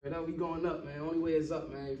Whatever, we going up, man. Only way is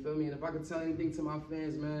up, man. You feel me? And if I could tell anything to my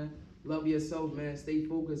fans, man, love yourself, man. Stay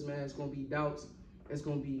focused, man. It's gonna be doubts. It's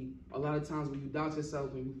gonna be a lot of times when you doubt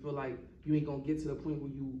yourself and you feel like you ain't gonna get to the point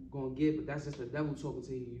where you gonna get, but that's just the devil talking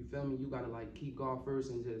to you. You feel me? You gotta like keep God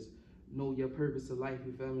first and just know your purpose to life.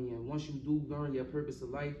 You feel me? And once you do learn your purpose to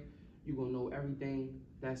life, you gonna know everything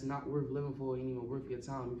that's not worth living for ain't even worth your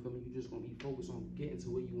time. You feel me? You just gonna be focused on getting to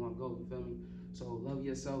where you wanna go. You feel me? So love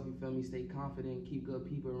yourself. You feel me? Stay confident. Keep good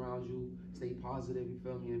people around you. Stay positive. You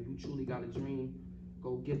feel me? And if you truly got a dream,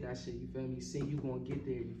 go get that shit, you feel me? Say you gonna get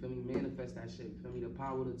there, you feel me? Manifest that shit, you feel me? The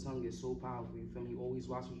power of the tongue is so powerful, you feel me? Always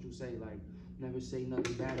watch what you say, like, never say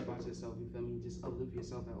nothing bad about yourself, you feel me? Just uplift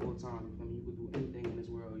yourself at all times, you feel me? You could do anything in this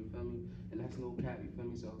world, you feel me? And that's no cap, you feel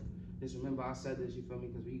me? So, just remember I said this, you feel me?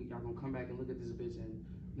 Because y'all gonna come back and look at this bitch, and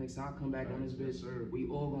next time I come back on this bitch, we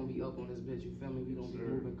all gonna be up on this bitch, you feel me? We gonna be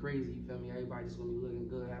moving crazy, you feel me? Everybody just gonna be looking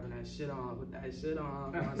good, having that shit on, put that shit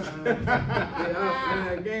on, yeah,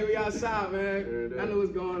 man, gang, we outside, man. I know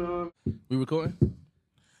what's going on. We recording?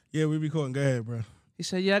 Yeah, we recording. Go ahead, bro. He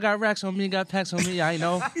said, yeah, I got racks on me, got packs on me, I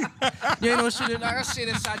know. You ain't no shit, I got shit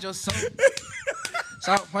inside your soul.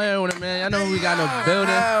 Stop playing with it, man. I know we got in the building.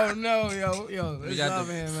 Oh, no, yo. We got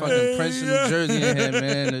the here, man. fucking Prince of New Jersey in here,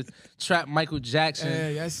 man. The trap Michael Jackson. Yeah,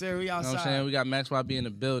 yes, sir, we You know outside. what I'm saying? We got Max YB in the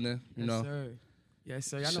building, you know. Yes,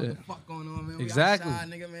 sir. Yes, sir. Y'all know what the fuck going on, man. Exactly. We outside,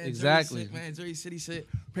 nigga, man. Exactly. Jersey shit, man. Jersey City shit.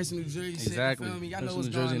 Prince of New Jersey shit. Exactly. You feel me? Y'all Prince know of what's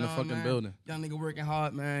New Jersey going in the on, fucking man. building. Y'all nigga working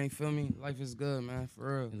hard, man. You feel me? Life is good, man.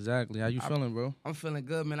 For real. Exactly. How you feeling, bro? I'm feeling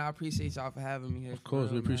good, man. I appreciate y'all for having me here. Of course,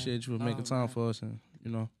 real, we appreciate you for making time man. for us, and we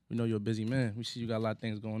know you're a busy man. We see you got a lot of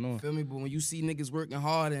things going on. Feel me? But when you see niggas working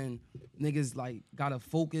hard and niggas like got a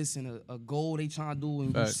focus and a goal they trying to do,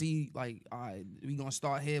 and you see like, all right, we gonna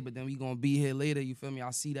start here, but then we gonna be here later. You feel me? I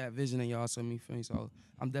see that vision in y'all. So me, feel me? So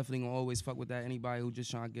I'm definitely gonna always fuck with that. Anybody who just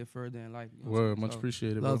trying to get further in life. You know Word, much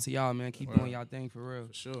appreciated, bro. Love to y'all, man. Keep doing y'all thing for real.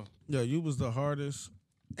 For sure. Yeah, you was the hardest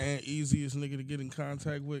and easiest nigga to get in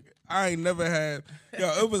contact with. I ain't never had.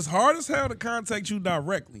 It was hard as hell to contact you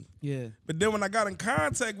directly. Yeah. But then when I got in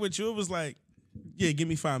contact with you, it was like, yeah, give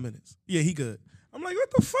me 5 minutes. Yeah, he good. I'm like,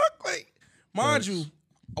 what the fuck? Like, mind you,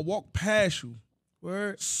 I walked past you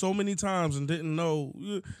so many times and didn't know,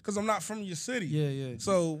 because I'm not from your city. Yeah.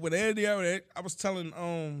 So with Eddie, I was telling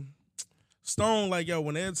Stone, like, yo,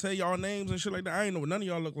 when they'll tell y'all names and shit like that, I ain't know what none of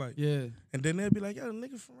y'all look like. Yeah. And then they'll be like, yo, the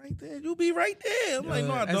nigga from right there, you be right there. I'm like,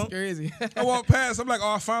 no, I that's don't. crazy. I walk past, I'm like,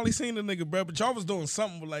 oh, I finally seen the nigga, bro. But y'all was doing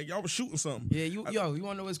something, like, y'all was shooting something. Yeah, you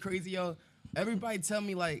wanna know what's crazy, yo? Everybody tell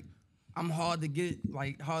me, like, I'm hard to get,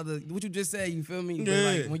 like, what you just said, you feel me? But,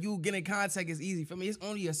 like, when you get in contact, it's easy. For me, it's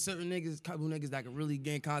only a certain couple niggas that can really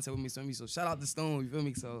get in contact with me, feel me? So shout out to Stone, you feel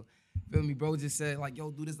me? So, feel me, bro just said, like,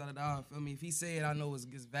 yo, do this, da-da-da, feel me? If he say it, I know it's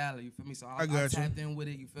valid, you feel me? So I tapped in with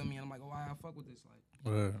it, you feel me? And I'm like, oh, I fuck with this,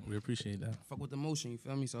 like. Word, we appreciate that. Fuck with the motion, you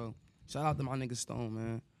feel me? So shout out to my nigga Stone,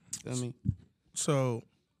 man. Feel me? So,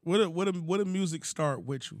 what did music start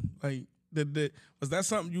with you? Like, was that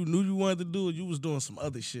something you knew you wanted to do, or you was doing some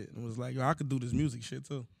other shit and was like, yo, I could do this music shit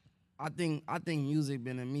too? I think music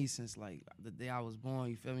been in me since like the day I was born.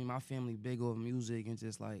 You feel me? My family big over music and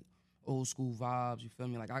just like old school vibes. You feel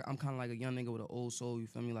me? Like I'm kind of like a young nigga with an old soul. You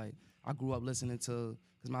feel me? Like I grew up listening to,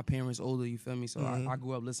 cause my parents older. You feel me? So I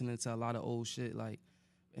grew up listening to a lot of old shit. Like,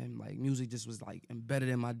 and like music just was like embedded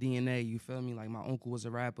in my DNA. You feel me? Like my uncle was a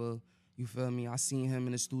rapper. You feel me? I seen him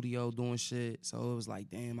in the studio doing shit. So it was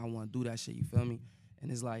like, damn, I want to do that shit. You feel me?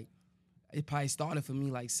 And it's like, it probably started for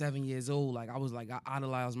me like 7 years old. Like I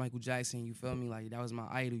idolized Michael Jackson. You feel me? Like that was my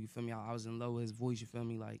idol. You feel me? I was in love with his voice. You feel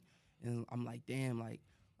me? Like, and I'm like, damn, like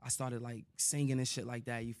I started like singing and shit like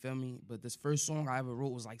that. You feel me? But this first song I ever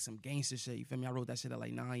wrote was like some gangster shit. You feel me? I wrote that shit at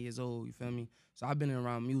like 9 years old. You feel me? So I've been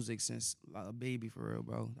around music since like, a baby for real,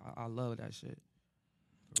 bro. I love that shit.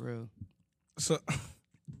 For real. So,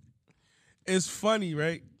 it's funny,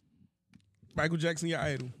 right? Michael Jackson, your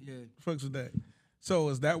idol. Yeah. Fucks with that. So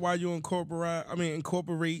is that why you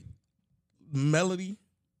incorporate melody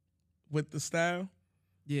with the style?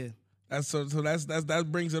 Yeah. That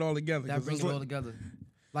brings it all together. That brings it all together.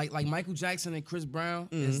 Like Michael Jackson and Chris Brown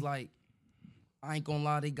is like, I ain't gonna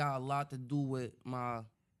lie, they got a lot to do with my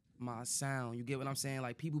sound. You get what I'm saying?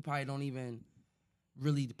 Like people probably don't even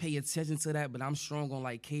really pay attention to that, but I'm strong on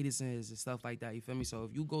like cadences and stuff like that. You feel me? So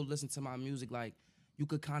if you go listen to my music, like you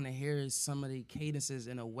could kind of hear some of the cadences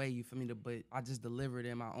in a way. You feel me? But I just deliver it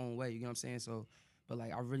in my own way. You know what I'm saying? So, but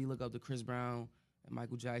like I really look up to Chris Brown and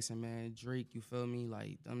Michael Jackson, man, Drake. You feel me?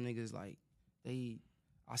 Like them niggas, like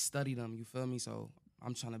I study them. You feel me? So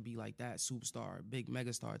I'm trying to be like that superstar, big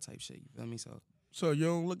megastar type shit. You feel me? So So you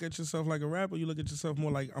don't look at yourself like a rapper. You look at yourself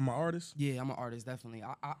more like I'm an artist. Yeah, I'm an artist, definitely.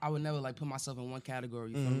 I would never like put myself in one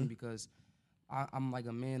category, you feel me? Because I'm like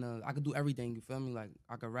a man of, I could do everything, you feel me? Like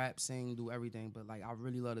I could rap, sing, do everything, but like I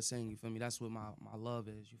really love to sing, you feel me? That's what my love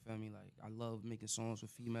is, you feel me? Like I love making songs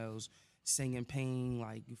with females, singing pain,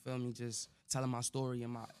 like you feel me? Just telling my story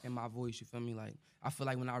in my voice, you feel me? Like I feel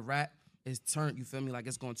like when I rap, it's turned, you feel me? Like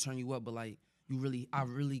it's gonna turn you up, but like I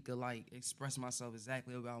really could like express myself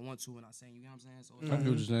exactly the way I want to when I sing, you know what I'm saying? So it's I get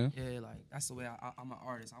what you're saying. yeah, like that's the way I'm an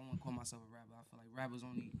artist. I want to call myself a rapper. I feel like rappers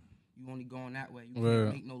you only going that way. You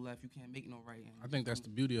can't make no left. You can't make no right. And I think that's the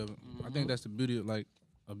beauty of it. I think that's the beauty of like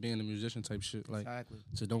of being a musician type shit. Like, exactly.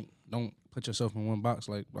 so don't put yourself in one box.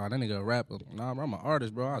 Like, that nigga a rapper. Nah, bro, I'm an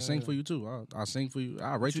artist, bro. I sing for you too. I sing for you.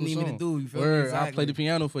 I write you you a need song. me to do? You feel me? Word, Exactly. I play the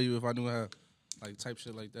piano for you if I knew how. Like type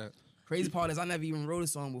shit like that. Crazy part is I never even wrote a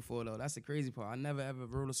song before though. That's the crazy part. I never ever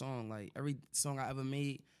wrote a song. Like every song I ever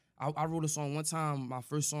made, I wrote a song one time. My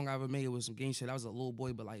first song I ever made was some gang shit. I was a little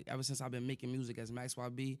boy, but like ever since I've been making music as Max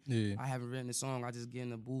YB, Yeah. I haven't written a song. I just get in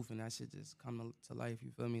the booth and that shit just come to life.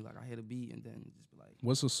 You feel me? Like I hit a beat and then just be like,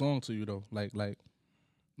 What's a song to you though?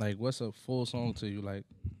 Like what's a full song to you? Like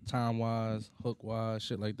time wise, hook wise,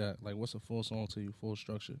 shit like that. Like what's a full song to you? Full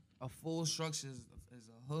structure. a full structure is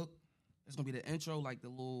a hook. It's gonna be the intro, like the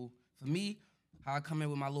little, for me, how I come in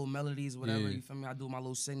with my little melodies, whatever, Yeah. you feel me? I do my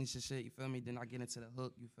little signature shit, you feel me? Then I get into the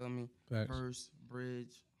hook, you feel me? Facts. Verse,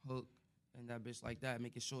 bridge, hook, and that bitch like that.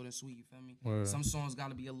 Make it short and sweet, you feel me? Word. Some songs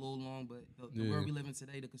gotta be a little long, but the Yeah. world we live in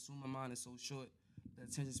today, the consumer mind is so short. The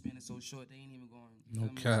attention span is so short, they ain't even going. You No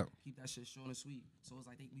feel me? cap. Keep that shit short and sweet. So it's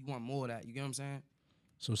like we want more of that, you get what I'm saying?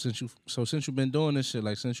 So since you've been doing this shit,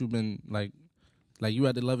 like since you've been like you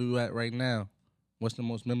at the level you at right now, what's the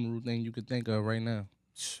most memorable thing you could think of right now?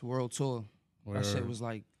 World tour. That shit was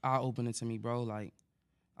like eye-opening to me, bro. Like,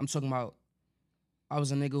 I'm talking about, I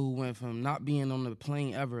was a nigga who went from not being on the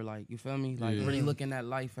plane ever, like, you feel me? Like, Yeah. really looking at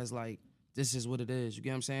life as like, this is what it is, you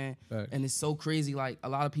get what I'm saying? Facts. And it's so crazy, like, a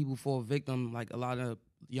lot of people fall victim, like, a lot of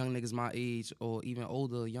young niggas my age, or even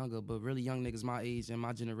older, younger, but really young niggas my age and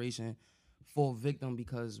my generation fall victim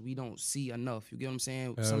because we don't see enough, you get what I'm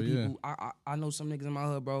saying? Hell Some yeah. people, I know some niggas in my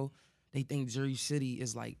hood, bro, they think Jersey City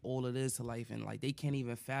is like all it is to life, and like they can't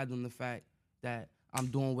even fathom the fact that I'm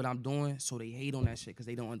doing what I'm doing, so they hate on that shit because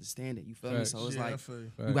they don't understand it. You feel Facts. me? So it's Yeah, I like feel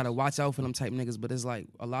you. you gotta watch out for them type niggas, but it's like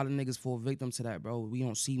a lot of niggas fall victim to that, bro. We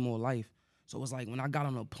don't see more life. So it's like when I got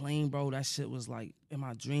on a plane, bro, that shit was like, am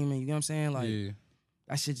I dreaming? You get what I'm saying? Like Yeah.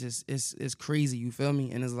 that shit just it's crazy. You feel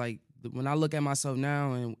me? And it's like when I look at myself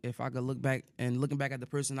now, and if I could look back and looking back at the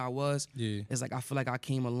person I was, Yeah. it's like I feel like I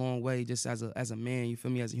came a long way just as a man. You feel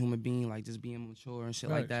me? As a human being, like just being mature and shit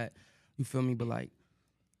like Facts. that. You feel me? But like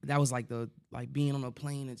that was like being on a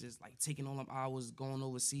plane and just like taking all them hours going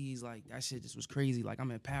overseas. Like that shit just was crazy. Like I'm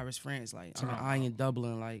in Paris, France. Like I'm in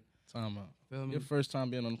Dublin. Like Time out. feel me? Your first time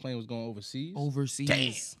being on the plane was going overseas?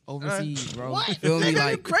 Overseas, bro. What? You feel me? Nigga, you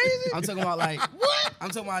Like crazy? I'm talking about like what? I'm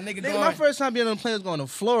talking about a nigga Nigga, going. my first time being on the plane was going to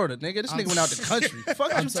Florida, nigga. This I'm- nigga went out the country.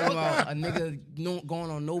 Fuck I'm you talking talking about a nigga going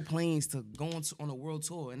on no planes to going on a world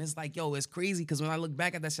tour, and it's like, yo, it's crazy because when I look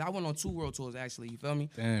back at that shit, I went on 2 world tours actually. You feel me?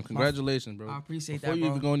 Damn, congratulations, bro. I appreciate Before that, you bro.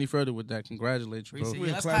 even go any further with that, congratulations, bro. Appreciate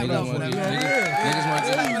it. Let's clap clap it it up up for for that, you. man. Niggas want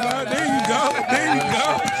to There you go. There you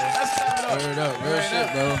go. Word up, real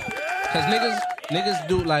shit, bro. Cause niggas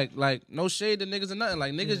do like no shade to niggas or nothing.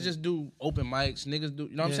 Like niggas just do open mics. Niggas do,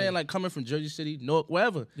 you know what I'm Yeah. saying? Like coming from Jersey City, North,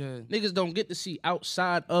 wherever. Yeah. Niggas don't get to see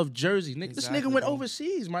outside of Jersey. This Exactly, nigga went bro.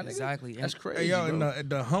 overseas, my nigga. Exactly. That's And- crazy, Hey, yo, bro. and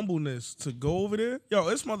the humbleness to go over there. Yo,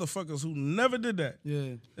 it's motherfuckers who never did that.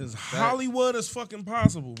 Yeah. As Hollywood as fucking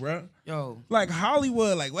possible, bro. Yo. Like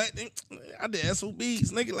Hollywood, like what? I did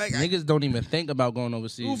SOBs, nigga. Like Niggas don't even think about going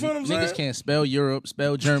overseas. You feel what I'm Niggas saying? can't spell Europe,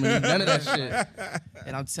 spell Germany, none of that shit.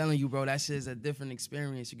 And I'm telling you, bro, that shit is a different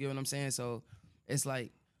experience. You get what I'm saying? So it's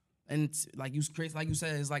like, and like you crazy, like you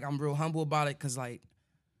said, it's like I'm real humble about it because like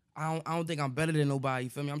I don't think I'm better than nobody. You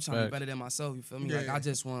feel me? I'm trying to be Facts. better than myself. You feel me? Like Yeah. I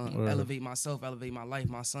just want to Word. elevate myself, elevate my life,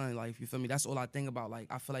 my son life. You feel me? That's all I think about. Like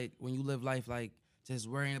I feel like when you live life, like just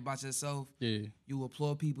worrying about yourself, Yeah. you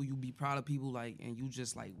applaud people, you be proud of people, like, and you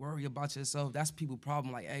just like worry about yourself. That's people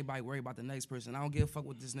problem. Like everybody worry about the next person. I don't give a fuck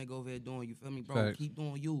what this nigga over here doing. You feel me, bro? Facts. Keep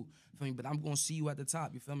doing you. Feel me? But I'm gonna see you at the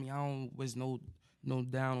top. You feel me? I don't wish no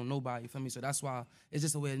down on nobody. You feel me? So that's why it's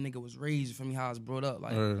just the way the nigga was raised. You feel me? How I was brought up.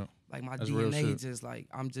 Like Word. like my That's real DNA shit. just like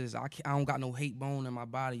I don't got no hate bone in my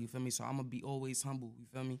body. You feel me? So I'm gonna be always humble. You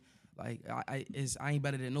feel me? Like I ain't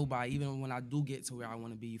better than nobody, even when I do get to where I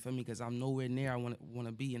want to be. You feel me? Because I'm nowhere near I want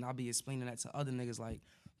to be, and I'll be explaining that to other niggas. Like,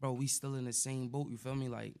 bro, we still in the same boat. You feel me?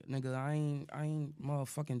 Like, nigga, I ain't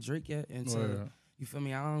motherfucking Drake yet. And Word. You feel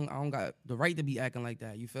me? I don't got the right to be acting like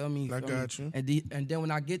that. You feel me? I got you. And then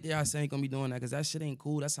when I get there, I say I ain't gonna be doing that because that shit ain't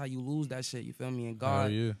cool. That's how you lose that shit. You feel me? And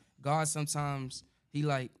God sometimes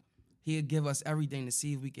he'll give us everything to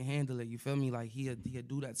see if we can handle it. You feel me? Like he'll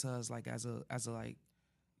do that to us like as a like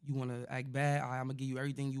you wanna act bad. I'm gonna give you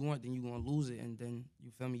everything you want, then you gonna lose it, and then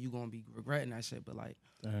you feel me? You gonna be regretting that shit. But like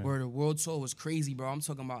where the world tour was crazy, bro. I'm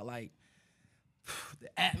talking about like. The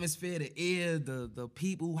atmosphere, the air, the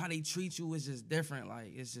people, how they treat you is just different.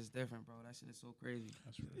 Like it's just different, bro. That shit is so crazy.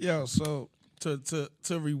 Yo, so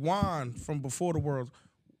to rewind from before the world,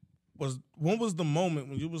 when was the moment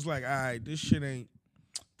when you was like, all right, this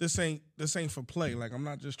ain't for play. Like I'm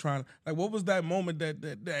not just trying. Like what was that moment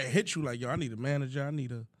that hit you? Like yo, I need a manager. I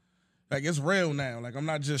need like it's real now. Like I'm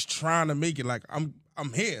not just trying to make it. Like I'm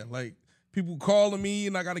here. Like. People calling me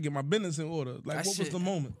and I gotta get my business in order. Like, what was the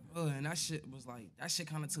moment? And that shit was like, that shit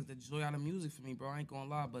kind of took the joy out of music for me, bro. I ain't gonna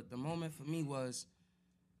lie. But the moment for me was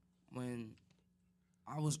when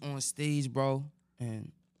I was on stage, bro, and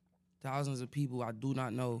thousands of people I do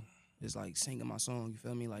not know is like singing my song. You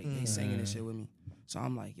feel me? Like they singing this shit with me. So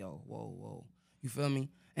I'm like, yo, whoa. You feel me?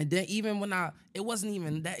 And then even when it wasn't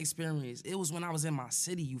even that experience. It was when I was in my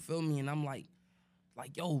city. You feel me? And I'm like,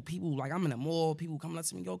 yo, people, like, I'm in the mall, people coming up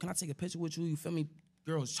to me, yo, can I take a picture with you? You feel me?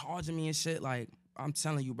 Girls charging me and shit. Like, I'm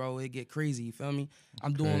telling you, bro, it get crazy, you feel me?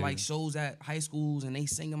 I'm doing, like, shows at high schools, and they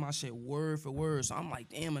singing my shit word for word. So I'm like,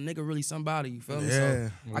 damn, a nigga really somebody, you feel me? Yeah.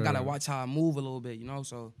 So I gotta watch how I move a little bit, you know?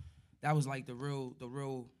 So that was, like, the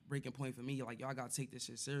real breaking point for me. Like, yo, I gotta take this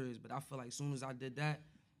shit serious. But I feel like as soon as I did that,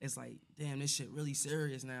 it's like, damn, this shit really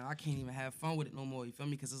serious now. I can't even have fun with it no more, you feel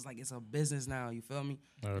me? Because it's like, it's a business now, you feel me?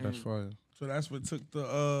 Oh, that's fine. So that's what took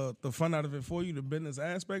the fun out of it for you, the business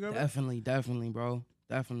aspect of it? Definitely, bro.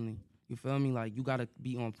 Definitely. You feel me? Like, you gotta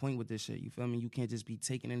be on point with this shit. You feel me? You can't just be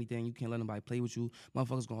taking anything. You can't let nobody play with you.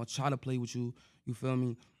 Motherfuckers gonna try to play with you. You feel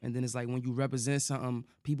me? And then it's like when you represent something,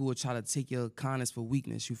 people will try to take your kindness for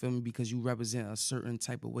weakness. You feel me? Because you represent a certain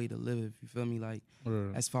type of way to live. You feel me? Like,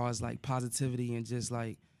 as far as like positivity and just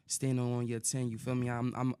like standing on your 10. You feel me?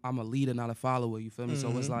 I'm a leader, not a follower. You feel me? So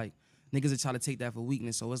it's like niggas that try to take that for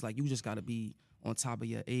weakness. So it's like you just gotta be on top of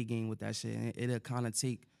your A game with that shit, and it'll kind of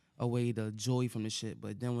take away the joy from the shit.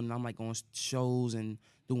 But then when I'm like on shows and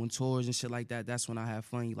doing tours and shit like that, that's when I have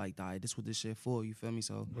fun. You like, die, this what this shit for, you feel me?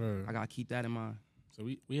 So I gotta keep that in mind. So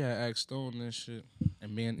we had asked Stone and shit,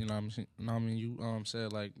 and being, you know what I mean, you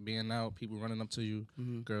said like being out, people running up to you,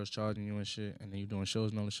 girls charging you and shit, and then you doing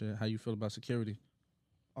shows and all the shit. How you feel about security?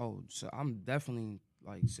 Oh, so I'm definitely,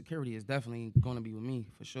 like, security is definitely gonna be with me,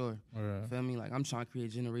 for sure. Right. Feel me? Like, I'm trying to create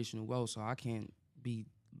generational wealth, so I can't be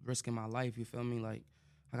risking my life, you feel me? Like,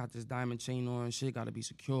 I got this diamond chain on and shit, gotta be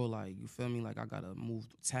secure, like, you feel me? Like, I gotta move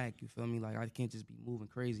tack, you feel me? Like, I can't just be moving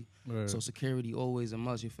crazy. Right. So security always a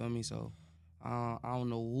must, you feel me? So I don't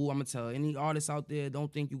know who I'm gonna tell. Any artists out there,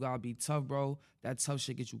 don't think you gotta be tough, bro. That tough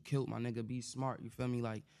shit get you killed, my nigga. Be smart, you feel me?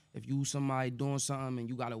 Like, if you somebody doing something and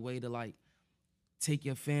you got a way to, like, take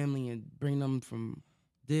your family and bring them from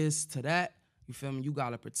this to that, you feel me? You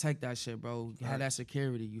gotta protect that shit, bro. Have that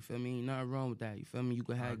security, you feel me? Ain't nothing wrong with that, you feel me? You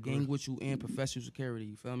could have gang with you and professional security,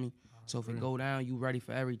 you feel me? So if it go down, you ready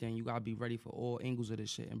for everything. You gotta be ready for all angles of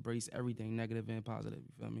this shit. Embrace everything, negative and positive,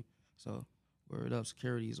 you feel me? So, word up,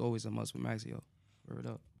 security is always a must with Maxio. Word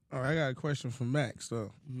up. All right, I got a question for Max,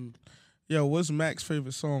 though. Yo, what's Max's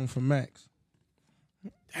favorite song from Max?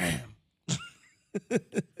 Damn.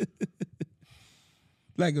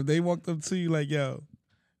 Like, if they walked up to you like, yo,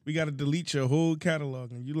 we got to delete your whole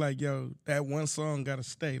catalog, and you like, yo, that one song got to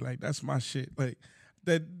stay. Like, that's my shit. Like,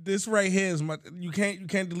 that this right here is my, you can't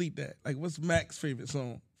delete that. Like, what's Max's favorite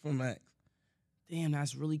song from Max? Damn,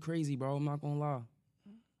 that's really crazy, bro. I'm not gonna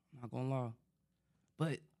lie.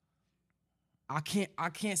 But I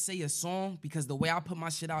can't say a song because the way I put my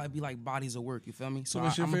shit out, it'd be like bodies of work, you feel me? So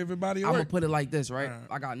what's your favorite body of I'm work? gonna put it like this, right? All right.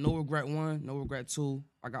 I got No Regret 1, No Regret 2,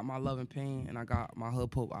 I got My Love and Pain, and I got my Hood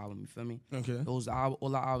Pope album, you feel me? Okay. Those are all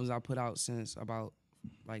the albums I put out since about,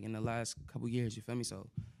 like, in the last couple years, you feel me? So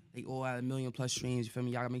they all had 1 million plus streams, you feel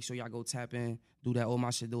me? Y'all gotta make sure y'all go tap in, do that. All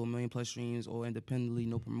my shit do 1 million plus streams, or independently,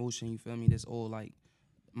 no promotion, you feel me? That's all like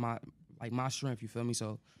my strength, you feel me?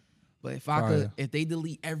 So, but if they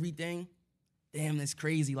delete everything, damn, that's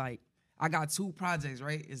crazy. Like, I got 2 projects,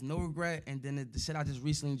 right? It's No Regret, and then the shit I just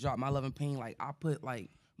recently dropped, My Love and Pain. Like, I put, like,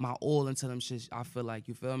 my all into them shit, I feel like,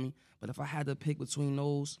 you feel me? But if I had to pick between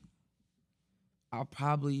those, I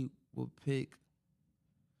probably would pick...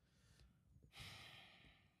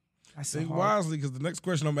 Think wisely, because the next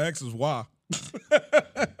question I'm going to ask is why.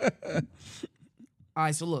 All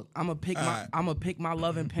right, so look, I'm gonna pick My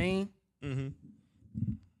Love and Pain,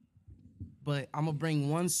 but I'm gonna bring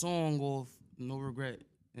one song off No Regret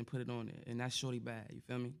and put it on there. And that's Shorty Bad, you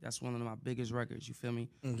feel me? That's one of my biggest records, you feel me?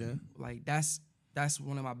 Okay. Like that's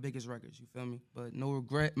one of my biggest records, you feel me? But No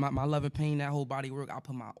Regret, my Love and Pain, that whole body work, I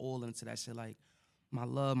put my all into that shit. Like my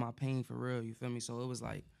love, my pain for real, you feel me? So it was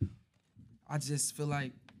like, I just feel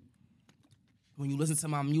like when you listen to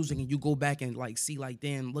my music and you go back and like see like,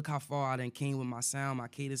 damn, look how far I done came with my sound, my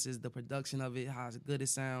cadences, the production of it, how good it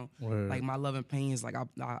sound. Word. Like my Love and Pain is like,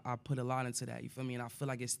 I put a lot into that, you feel me? And I feel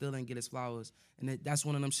like it still didn't get its flowers. And that's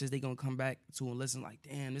one of them shits they gonna come back to and listen like,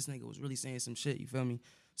 damn, this nigga was really saying some shit, you feel me?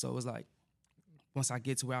 So it was like, once I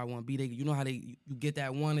get to where I want to be, you know how you get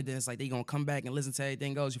that one, and then it's like they gonna come back and listen to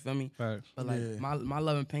everything else. You feel me? Facts. But like Yeah. my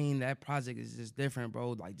Love and Pain, that project is just different,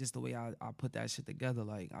 bro. Like just the way I put that shit together,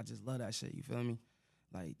 like I just love that shit. You feel me?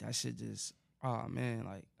 Like that shit just, oh man,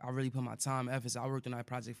 like I really put my time, efforts. I worked on that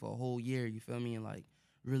project for a whole year. You feel me? And like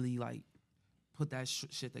really like put that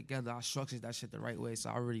shit together. I structured that shit the right way, so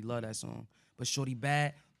I really love that song. But Shorty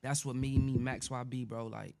Bad, that's what made me Max YB, bro.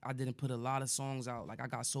 Like I didn't put a lot of songs out. Like I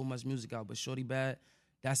got so much music out, but Shorty Bad,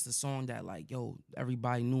 that's the song that like, yo,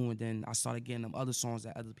 everybody knew. And then I started getting them other songs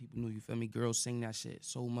that other people knew. You feel me? Girls sing that shit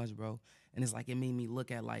so much, bro. And it's like it made me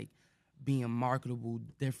look at like being marketable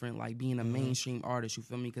different, like being a mainstream artist. You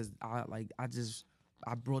feel me? Because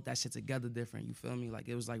I brought that shit together different. You feel me? Like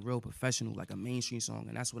it was like real professional, like a mainstream song,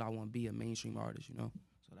 and that's what I want to be, a mainstream artist. You know?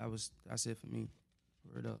 So that's it for me.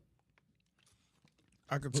 Word up.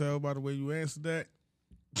 I could tell by the way you answered that.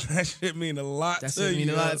 That shit mean a lot That to shit you. mean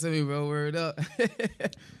a lot to me, bro. Word up.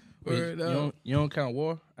 Word You up. don't count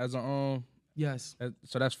War as a Yes.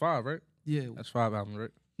 so that's 5, right? Yeah. That's 5 albums, right?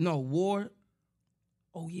 No, War.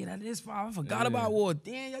 Oh yeah, that is 5. I forgot Yeah. about War.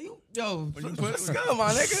 Damn, let's go,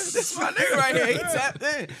 my nigga. This is my nigga right here. He tapped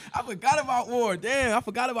in. I forgot about War. Damn, I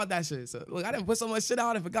forgot about that shit. So look, I didn't put so much shit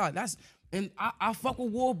out and forgot. I fuck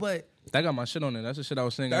with War, but That got my shit on there. That's the shit I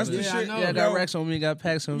was singing. That's the Yeah, I shit. know. Yeah, I got Yo, racks on me, got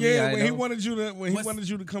packs on me. Yeah, I when he know. wanted you to What's- wanted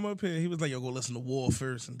you to come up here, he was like, "Yo, go listen to War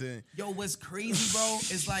first, and then." yo, what's crazy, bro?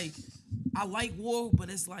 It's like I like War, but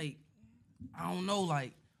it's like I don't know,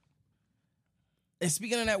 like. And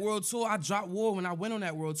speaking of that world tour, I dropped War when I went on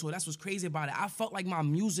that world tour. That's what's crazy about it. I felt like my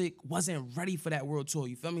music wasn't ready for that world tour.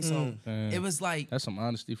 You feel me? So Damn. it was like, That's some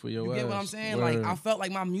honesty for your you ass. get what I'm saying? Word. Like I felt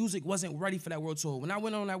like my music wasn't ready for that world tour. When I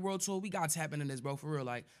went on that world tour, we got tapping in this, bro, for real.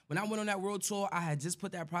 Like when I went on that world tour, I had just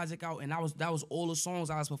put that project out, and that was all the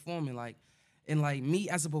songs I was performing. Like, and like me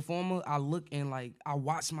as a performer, I look and like I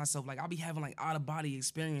watch myself. Like I be having like out of body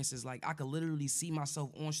experiences. Like I could literally see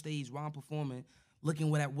myself on stage while I'm performing,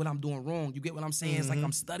 looking what I'm doing wrong. You get what I'm saying? It's like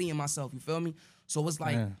I'm studying myself, you feel me? So it's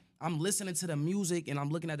like Yeah. I'm listening to the music and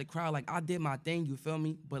I'm looking at the crowd like I did my thing, you feel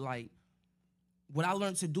me? But like what I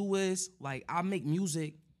learned to do is like I make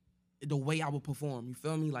music the way I would perform, you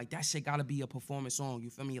feel me? Like that shit gotta be a performance song,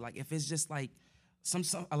 you feel me? Like if it's just like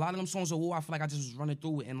a lot of them songs of War, I feel like I just was running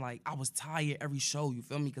through it and like I was tired every show, you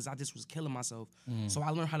feel me? Because I just was killing myself. So I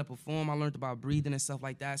learned how to perform. I learned about breathing and stuff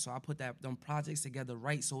like that. So I put them projects together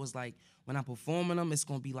right. So it's like when I'm performing them, it's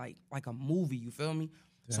gonna be like a movie, you feel me?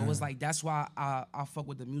 So it's like that's why I fuck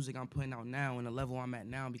with the music I'm putting out now and the level I'm at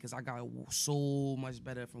now because I got so much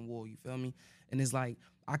better from War, you feel me? And it's like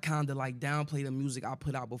I kind of like downplay the music I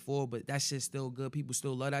put out before, but that shit's still good. People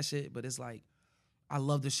still love that shit, but it's like I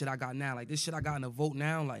love the shit I got now. Like this shit I got in the vote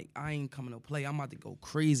now, like I ain't coming to play. I'm about to go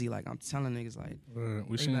crazy. Like I'm telling niggas, like Word.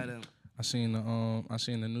 they better. I seen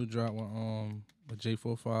the new drop with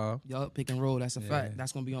J45. Yup, pick and roll. That's a Yeah. fact.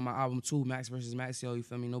 That's gonna be on my album too. Max versus Maxio. You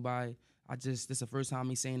feel me? Nobody. This the first time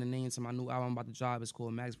me saying the name to my new album I'm about to drop. It's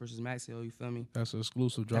called Max versus Maxio. You feel me? That's an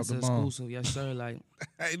exclusive. Drop That's the an bomb. exclusive. Yes sir. Like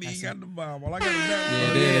Hey, he got the bomb. All I got is Yeah,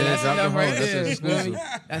 that. it is. that's Drop the enough bomb. right That's there. exclusive.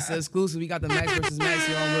 That's the exclusive. We got the Max versus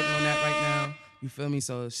Maxio. I'm working on that right now. You feel me?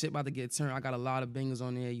 So shit about to get turned. I got a lot of bangers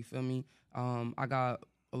on there. You feel me? I got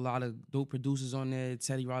a lot of dope producers on there.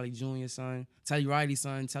 Teddy Riley Jr. son. Teddy Riley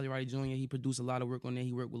Jr. He produced a lot of work on there.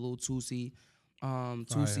 He worked with Lil Tusi,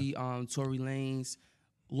 Tory Lanez,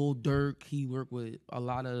 Lil Durk. He worked with a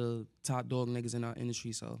lot of top dog niggas in our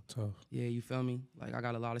industry. So Tough. yeah, you feel me? Like I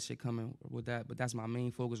got a lot of shit coming with that. But that's my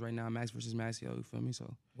main focus right now. Max versus Maxio. You feel me?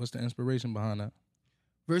 So What's the inspiration behind that?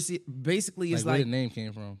 basically it's Where like the name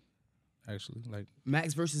came from, actually. Like,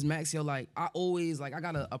 Max versus Maxio, like I always like I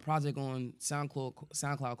got a project on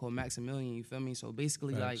SoundCloud called Maximilian, you feel me? So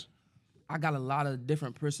basically Facts. like I got a lot of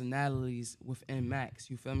different personalities within Max,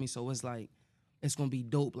 you feel me? So it's like it's gonna be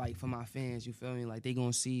dope like for my fans, you feel me? Like they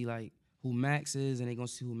gonna see like who Max is and they gonna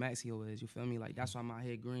see who Maxio is. You feel me? Like that's why my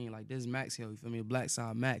head green. Like this is Maxio. You feel me? The black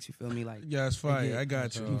side Max. You feel me? Like Yeah, it's fire. I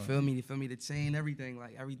got you. You feel me? You feel me? The chain, everything,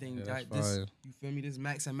 like everything. Yeah, that's this, fire. you feel me? This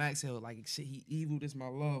Max and Maxio. Like shit, he evil. This my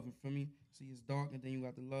love. You feel me? See, it's dark and then you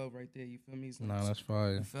got the love right there. You feel me? It's like, Nah, that's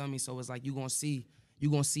fire. you feel me? So it's like you gonna see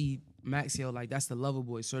Maxio, like that's the lover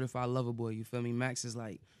boy, certified lover boy. You feel me? Max is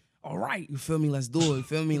like, all right, you feel me? Let's do it. You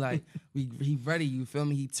feel me? Like he ready. You feel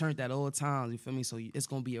me? He turned at all times. You feel me? So it's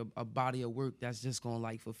gonna be a body of work that's just gonna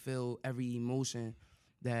like fulfill every emotion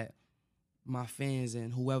that my fans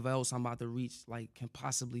and whoever else I'm about to reach like can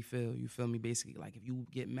possibly feel. You feel me? Basically, like if you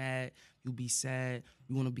get mad, you be sad,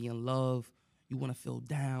 you wanna be in love. You want to feel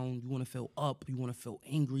down, you want to feel up, you want to feel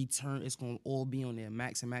angry, it's going to all be on there,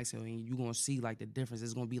 Max and Maxio, and you're going to see, like, the difference.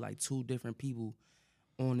 It's going to be, like, two different people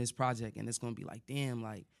on this project, and it's going to be like, damn,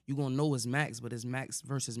 like, you're going to know it's Max, but it's Max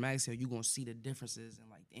versus Maxio. You're going to see the differences, and,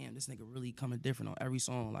 like, damn, this nigga really coming different on every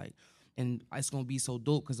song, like, and it's going to be so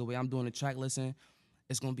dope, because the way I'm doing the track listing,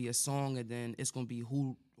 it's going to be a song, and then it's going to be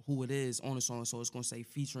who it is on the song, so it's going to say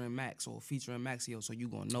featuring Max or featuring Maxio, so you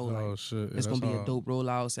going to know, like, shit. it's going to be a dope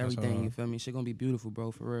rollouts, everything, hard. you feel me? Shit going to be beautiful,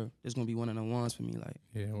 bro, for real. It's going to be one of the ones for me, like.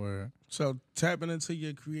 Yeah, word. So tapping into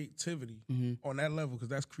your creativity on that level, because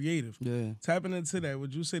that's creative. Yeah. Tapping into that,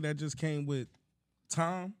 would you say that just came with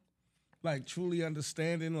time? Like truly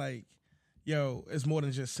understanding, like, yo, it's more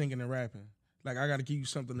than just singing and rapping. Like I got to give you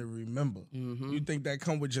something to remember. You think that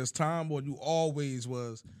come with just time, or you always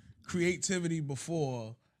was creativity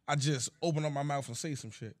before I just open up my mouth and say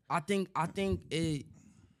some shit? I think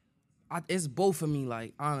it's both of me.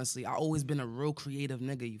 Like honestly, I always been a real creative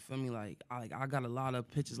nigga. You feel me? Like I got a lot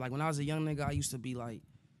of pictures. Like when I was a young nigga, I used to be like,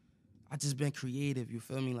 I just been creative. You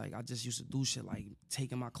feel me? Like I just used to do shit like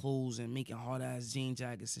taking my clothes and making hard ass jean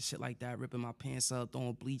jackets and shit like that, ripping my pants up,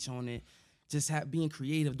 throwing bleach on it, just being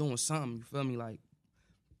creative, doing something. You feel me? Like.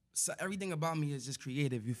 So everything about me is just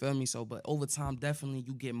creative, you feel me? So, but over time, definitely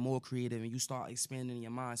you get more creative and you start expanding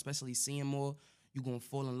your mind, especially seeing more. You gonna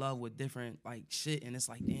fall in love with different like shit, and it's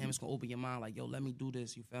like, damn, it's gonna open your mind. Like, yo, let me do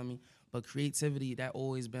this, you feel me? But creativity, that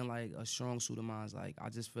always been like a strong suit of mine. Like, I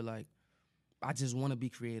just feel like I just want to be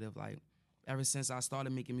creative. Like, ever since I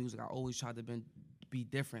started making music, I always tried to be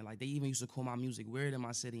different. Like, they even used to call my music weird in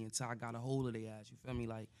my city until I got a hold of their ass. You feel me?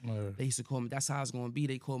 Like, they used to call me, that's how it's gonna be.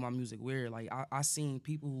 They call my music weird. Like, I seen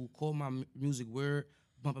people who call my music weird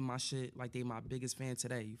bumping my shit like they my biggest fan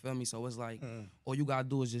today. You feel me? So it's like, all you gotta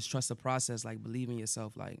do is just trust the process, like believe in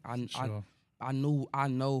yourself. Like, I know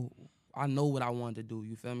what I wanted to do.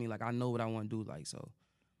 You feel me? Like, I know what I want to do. Like, so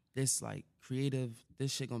this like creative,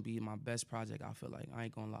 this shit gonna be my best project. I feel like I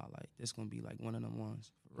ain't gonna lie. Like, this gonna be like one of them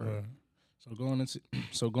ones. For real. So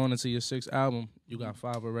going into your sixth album, you got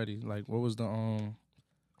 5 already. Like, what was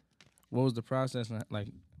the process? And, like,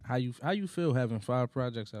 how you feel having 5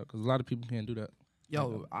 projects out? Because a lot of people can't do that.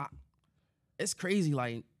 Yo, it's crazy.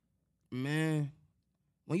 Like, man,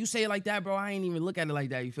 when you say it like that, bro, I ain't even look at it like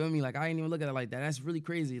that. You feel me? Like, I ain't even look at it like that. That's really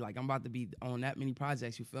crazy. Like, I'm about to be on that many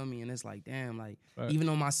projects. You feel me? And it's like, damn. Like, even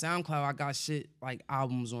on my SoundCloud, I got shit like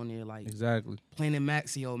albums on there. Like, exactly. Planet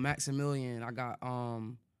Maxio, Maximilian. I got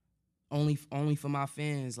Only for my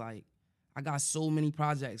fans. Like, I got so many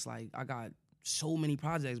projects. Like, I got so many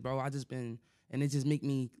projects, bro. I just been, and it just make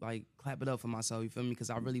me like clap it up for myself. You feel me? Because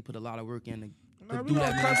I really put a lot of work in to do that.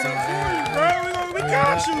 We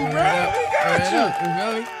got you, bro.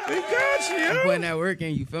 We got you. I'm putting that work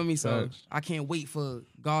in. You feel me? So I can't wait for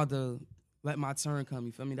God to let my turn come.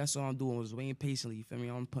 You feel me? That's all I'm doing. Was waiting patiently. You feel me?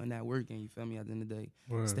 I'm putting that work in. You feel me? At the end of the day,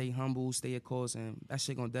 stay humble, stay of course, and that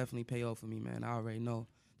shit gonna definitely pay off for me, man. I already know.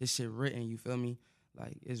 This shit written, you feel me?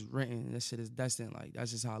 Like, it's written. This shit is destined. Like, that's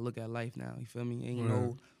just how I look at life now. You feel me?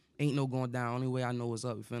 Ain't no going down. Only way I know is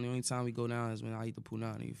up. You feel me? Only time we go down is when I eat the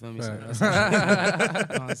punani. You feel me? So that's you know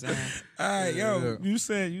what I'm saying? All right, yo, you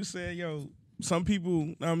said, yo, some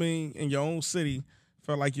people, I mean, in your own city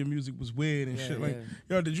felt like your music was weird and shit. Like,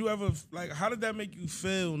 yo, did you ever, like, how did that make you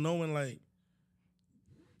feel knowing, like,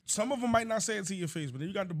 some of them might not say it to your face, but then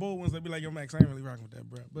you got the bold ones that be like, yo, Max, I ain't really rocking with that,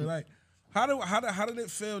 bro. But, like, how did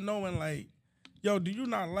it feel knowing, like, yo, do you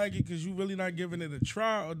not like it because you really not giving it a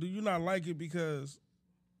try, or do you not like it because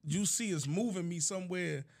you see it's moving me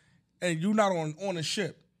somewhere and you not on a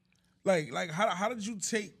ship? Like how did you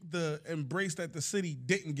take the embrace that the city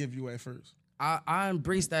didn't give you at first? I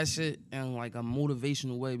embrace that shit in like a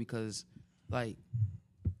motivational way because like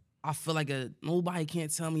I feel like nobody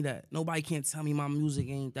can't tell me that. Nobody can't tell me my music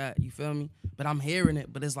ain't that. You feel me? But I'm hearing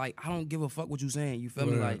it, but it's like I don't give a fuck what you saying. You feel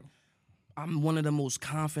me? Like I'm one of the most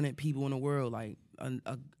confident people in the world. Like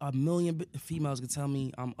a million females can tell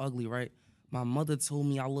me I'm ugly, right? My mother told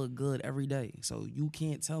me I look good every day. So you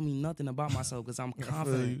can't tell me nothing about myself because I'm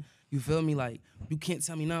confident. You feel me? Like, you can't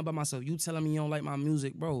tell me nothing about myself. You telling me you don't like my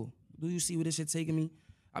music, bro. Do you see where this shit taking me?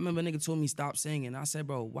 I remember a nigga told me stop singing. I said,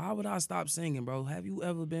 bro, why would I stop singing, bro? Have you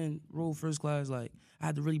ever been ruled first class? Like, I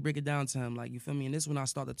had to really break it down to him. Like, you feel me? And this when I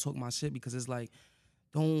start to talk my shit because it's like,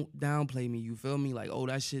 don't downplay me, you feel me? Like, oh,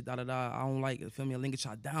 that shit, da-da-da, I don't like it, feel me? A nigga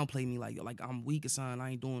try to downplay me like I'm weak or something,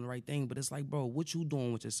 I ain't doing the right thing. But it's like, bro, what you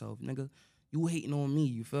doing with yourself, nigga? You hating on me,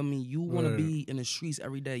 you feel me? You want to be in the streets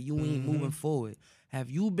every day. You ain't moving forward. Have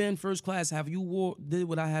you been first class? Have you did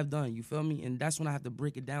what I have done? You feel me? And that's when I have to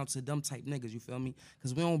break it down to them type niggas, you feel me?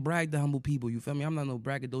 Because we don't brag to humble people, you feel me? I'm not no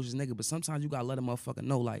braggadocious nigga, but sometimes you got to let a motherfucker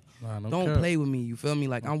know, like, don't play with me, you feel me?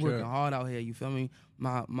 Like, I'm working hard out here, you feel me?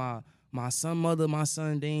 My son, mother, my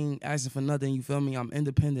son, they ain't asking for nothing, you feel me? I'm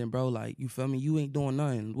independent, bro. Like, you feel me? You ain't doing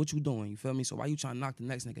nothing. What you doing, you feel me? So why you trying to knock the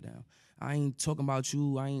next nigga down? I ain't talking about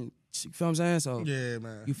you. You feel what I'm saying? So yeah,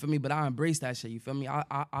 man. You feel me? But I embraced that shit. You feel me?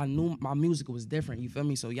 I knew my music was different. You feel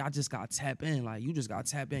me? So y'all just got to tap in. Like, you just got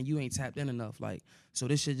to tap in. You ain't tapped in enough. Like, so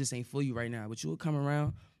this shit just ain't for you right now. But you will come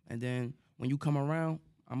around, and then when you come around,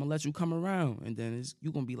 I'm going to let you come around. And then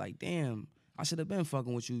you going to be like, damn, I should have been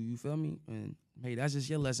fucking with you. You feel me? And, hey, that's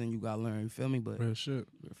just your lesson you got to learn. You feel me? But real shit.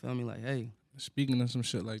 You feel me? Like, hey. Speaking of some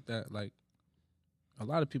shit like that, like, a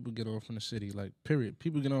lot of people get on from the city, like, period.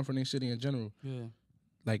 People get on from their city in general. Yeah.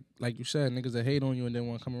 Like you said, niggas that hate on you and then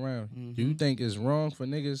want to come around. Mm-hmm. Do you think it's wrong for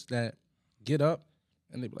niggas that get up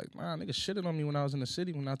and they be like, nah, niggas shitted on me when I was in the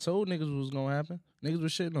city. When I told niggas what was gonna happen, niggas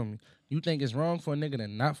was shitting on me. You think it's wrong for a nigga to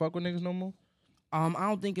not fuck with niggas no more? I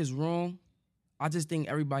don't think it's wrong. I just think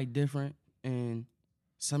everybody different, and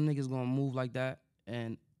some niggas gonna move like that.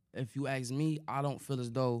 And if you ask me, I don't feel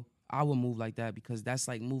as though I would move like that because that's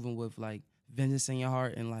like moving with like vengeance in your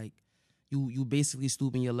heart and like you basically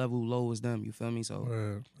stooping your level low as them. You feel me? So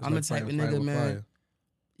I'm like the type of nigga, man. Fire.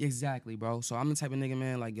 Exactly, bro. So I'm the type of nigga,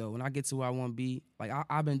 man. Like, yo, when I get to where I want to be, like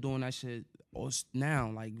I've been doing that shit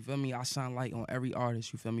now. Like, you feel me? I shine light on every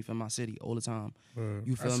artist. You feel me? From my city all the time.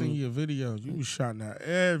 You feel me? I seen your videos. You was shouting out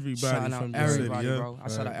everybody from your city, bro. I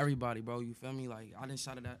shout out everybody, bro. You feel me? Like I done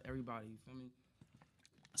shouted out everybody. You feel me?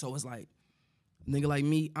 So it's like, nigga like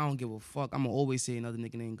me, I don't give a fuck. I'm gonna always say another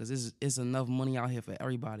nigga name because it's enough money out here for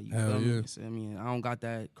everybody. You feel me? So, I mean, I don't got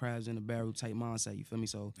that crabs in the barrel type mindset. You feel me?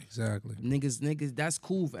 So exactly, niggas, that's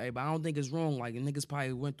cool for everybody. I don't think it's wrong. Like niggas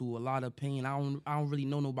probably went through a lot of pain. I don't really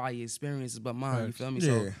know nobody's experiences but mine. You feel me? Yeah.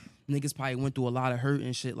 So niggas probably went through a lot of hurt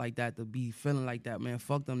and shit like that to be feeling like that, man.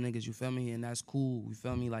 Fuck them niggas. You feel me? And that's cool. You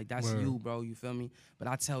feel me? Like that's you, bro. You feel me? But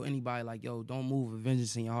I tell anybody like, yo, don't move with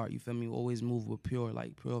vengeance in your heart. You feel me? Always move with pure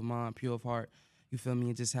of mind, pure of heart. You feel me?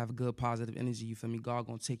 And just have a good positive energy. You feel me? God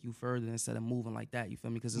gonna take you further instead of moving like that. You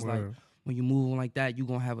feel me? Because it's like when you moving like that, you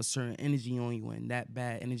gonna have a certain energy on you, and that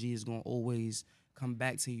bad energy is gonna always come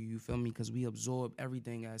back to you. You feel me? Because we absorb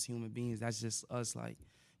everything as human beings. That's just us. Like,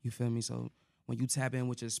 you feel me? So when you tap in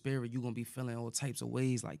with your spirit, you gonna be feeling all types of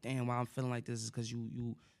ways. Like, damn, why I'm feeling like this is because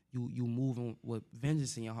you moving with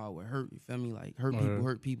vengeance in your heart, with hurt. You feel me? Like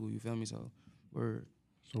hurt people. You feel me? So word.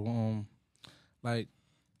 So like.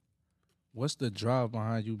 What's the drive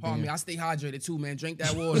behind you? Pardon me, I stay hydrated too, man. Drink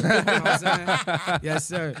that water. You know what I'm saying? Yes,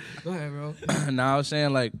 sir. Go ahead, bro. Now I was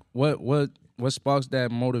saying, like, what sparks that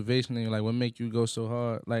motivation in you? Like, what make you go so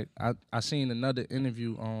hard? Like, I seen another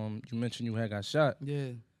interview. You mentioned you had got shot.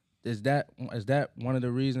 Yeah. Is that one of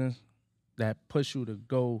the reasons that push you to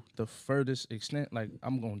go the furthest extent? Like,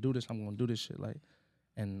 I'm gonna do this shit. Like,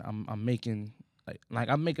 and I'm making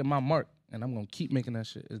I'm making my mark. And I'm gonna keep making that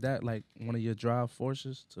shit. Is that like one of your drive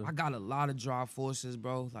forces? I got a lot of drive forces,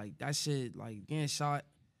 bro. Like that shit, like getting shot,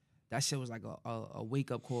 that shit was like a wake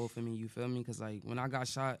up call for me. You feel me? Cause like when I got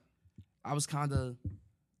shot, I was kind of,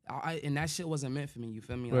 and that shit wasn't meant for me. You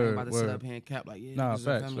feel me? Like, I'm about to sit up here and cap like, yeah, nah,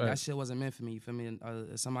 facts, feel me? That shit wasn't meant for me. You feel me?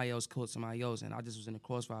 And, somebody else killed somebody else, and I just was in the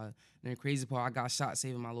crossfire. And the crazy part, I got shot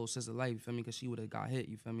saving my little sister's life. You feel me? Cause she would have got hit.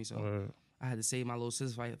 You feel me? So. I had to save my little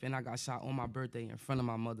sister's life, and I got shot on my birthday in front of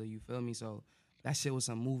my mother, you feel me? So that shit was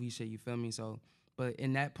some movie shit, you feel me? So, but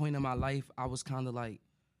in that point in my life, I was kind of like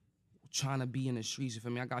trying to be in the streets, you feel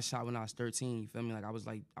me? I got shot when I was 13, you feel me? Like I was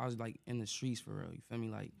like in the streets for real, you feel me?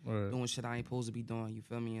 Like doing shit I ain't supposed to be doing, you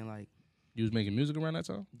feel me? And like you was making music around that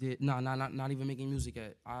time? Not even making music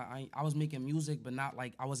yet. I was making music, but not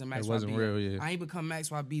like I wasn't Max YB. It wasn't real, yeah. I ain't become Max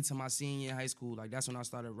YB till my senior year in high school. Like that's when I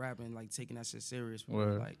started rapping, like taking that shit serious for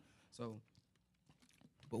real, like so.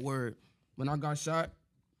 But word, when I got shot,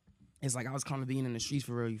 it's like I was kind of being in the streets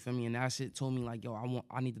for real, you feel me? And that shit told me like, yo,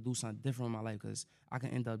 I need to do something different in my life because I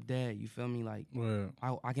can end up dead, you feel me? Like,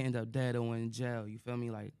 I can end up dead or in jail, you feel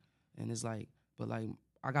me? Like, and it's like, but like,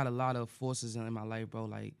 I got a lot of forces in my life, bro.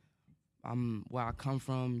 Like, I'm where I come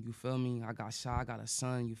from, you feel me? I got shot, I got a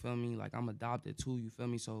son, you feel me? Like I'm adopted too, you feel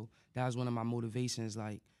me? So that was one of my motivations,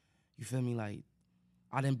 like, you feel me? Like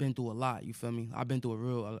I done been through a lot, you feel me? I've been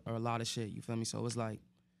through a lot of shit, you feel me? So it's like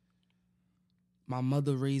my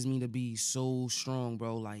mother raised me to be so strong,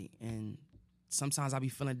 bro, like, and sometimes I be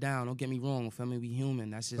feeling down, don't get me wrong, you feel me? We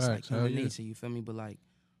human, that's just Facts, like human hell yeah. nature, you feel me? But like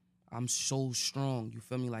I'm so strong, you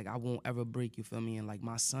feel me? Like I won't ever break, you feel me? And like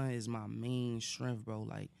my son is my main strength, bro.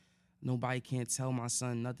 Like nobody can't tell my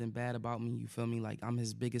son nothing bad about me, you feel me? Like I'm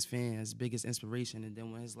his biggest fan, his biggest inspiration. And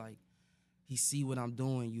then when it's like he see what I'm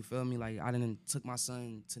doing, you feel me? Like I done took my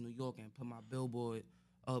son to New York and put my billboard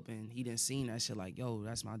up and he didn't seen that shit like, yo,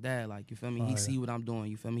 that's my dad. Like, you feel me? He see what I'm doing,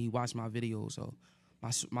 you feel me? He watched my videos. So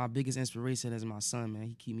my biggest inspiration is my son, man.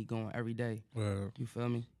 He keep me going every day. Word. You feel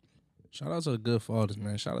me? Shout out to the good fathers,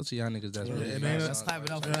 man. Shout out to y'all niggas that's really Let's clap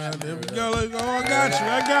it up for that. There we man. go. Look, oh, I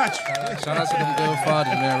got you. Shout out to them good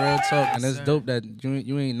fathers, man. Real talk. And it's sir. dope that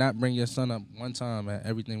you ain't not bring your son up one time at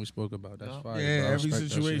everything we spoke about. That's Yup. fire. Yeah, bro. I every respect that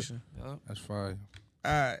shit. situation. Yup. That's fire.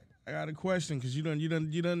 All right, I got a question because you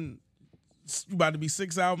about to be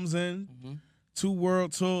 6 albums in, 2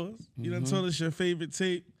 world tours. You done told us your favorite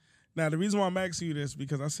tape. Now the reason why I'm asking you this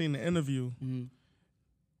because I seen the interview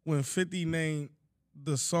when 50 named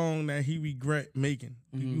the song that he regret making.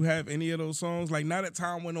 Do you have any of those songs? Like now that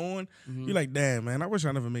time went on, you're like, damn man, I wish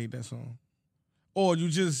I never made that song. Or you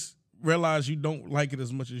just realize you don't like it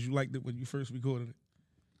as much as you liked it when you first recorded it.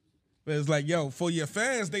 But it's like, yo, for your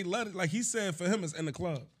fans, they love it. Like he said, for him, it's in the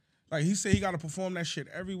club. Like he said, he got to perform that shit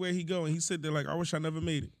everywhere he go. And he said, they're like, I wish I never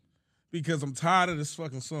made it because I'm tired of this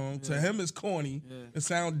fucking song. To him, it's corny. It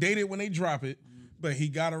sound dated when they drop it, but he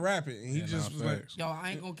got to rap it. And he just was like, Yo,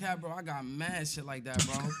 I ain't gonna cap, bro. I got mad shit like that,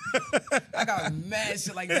 bro. I got mad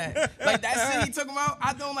shit like that. Like that shit he talking about,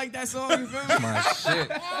 I don't like that song, you feel me? My shit.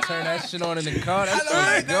 Turn that shit on in the car. I That's don't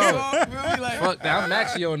like go. that song, you feel me? Like, Fuck that. I'm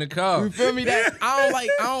Maxio in the car. you feel me? That I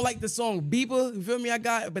don't like the song Beeper. You feel me?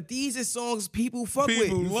 But these are songs people fuck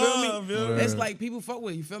people with. You love, feel me? yo. It's like people fuck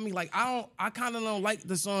with. You feel me? Like I kind of don't like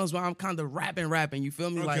the songs where I'm kind of rapping. You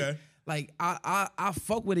feel me? Okay. Like I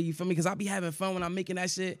fuck with it. You feel me? Because I be having fun when I'm making that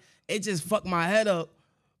shit. It just fuck my head up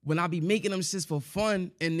when I be making them shits for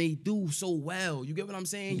fun and they do so well. You get what I'm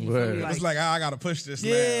saying? You feel me? Word. it's like, I got to push this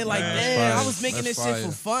Yeah, now. like man. damn, fire. I was making That's this shit fire.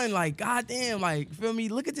 for fun. Like goddamn, like feel me?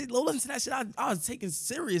 Look at this, listen to that shit. I was taking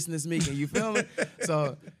seriousness making. You feel me?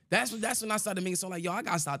 So that's when I started making so like yo, I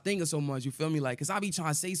gotta stop thinking so much. You feel me? Like, cause I be trying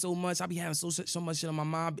to say so much. I be having so much shit on my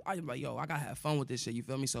mind. I be like yo, I gotta have fun with this shit. You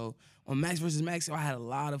feel me? So on Max vs. Max, I had a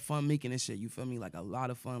lot of fun making this shit. You feel me? Like a lot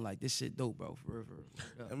of fun. Like this shit dope, bro. For real.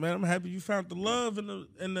 Yeah. Man, I'm happy you found the love in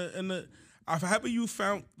the. I'm happy you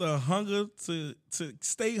found the hunger to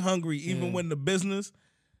stay hungry even when the business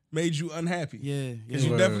made you unhappy. Yeah, Because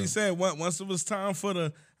you Word. definitely said once it was time for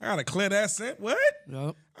I gotta clear that sample. What?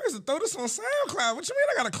 Yup. I used to throw this on SoundCloud. What you mean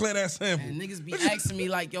I gotta clear that sample? And niggas be asking me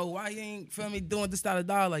like, yo, why you ain't feel me doing this out of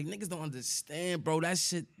dollar? Like niggas don't understand, bro. That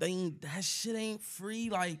shit ain't free.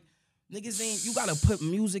 Like niggas ain't. You gotta put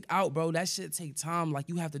music out, bro. That shit take time. Like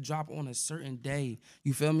you have to drop on a certain day.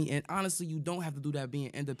 You feel me? And honestly, you don't have to do that being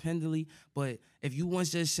independently. But if you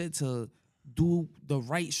want your shit to do the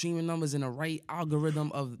right streaming numbers and the right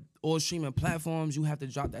algorithm of all streaming platforms, you have to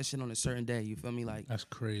drop that shit on a certain day. You feel me? Like That's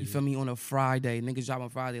crazy. you feel me? On a Friday, niggas drop on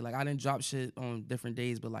Friday. Like I didn't drop shit on different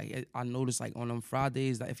days, but like I noticed like on them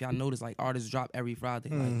Fridays, that if y'all notice, like artists drop every Friday.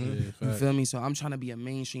 Like you facts. feel me? So I'm trying to be a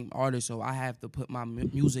mainstream artist, so I have to put my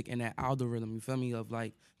music in that algorithm. You feel me? Of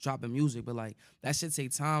like dropping music, but like that shit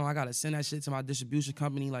take time. I gotta send that shit to my distribution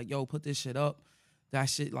company. Like yo, put this shit up. That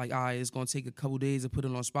shit like all right, it's gonna take a couple days to put it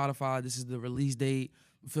on Spotify. This is the release date.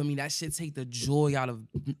 You feel me? That shit take the joy out of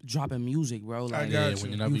dropping music, bro. Like, got Yeah, you.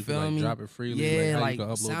 when you know you you can feel like me? drop it freely. Yeah, how like you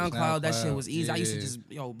can upload to SoundCloud, that shit was easy. I used to Yeah. just,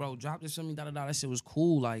 yo, bro, drop this for me, That shit was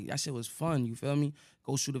cool. Like, that shit was fun, you feel me?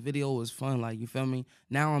 Go shoot a video was fun, like, you feel me?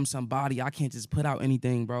 Now I'm somebody, I can't just put out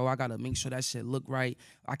anything, bro. I gotta make sure that shit look right.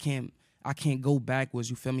 I can't go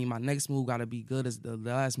backwards, you feel me? My next move gotta be good as the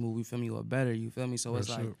last move, you feel me, or better, you feel me? So it's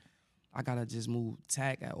like, I gotta just move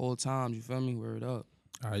tack at all times, you feel me? Word up.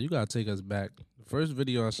 All right, you gotta take us back. The first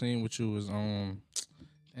video I seen with you was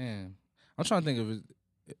damn. I'm trying to think of it.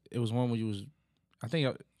 It was one where you was, I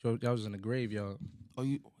think y'all was in the graveyard. Oh,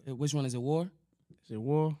 which one is it, War? Is it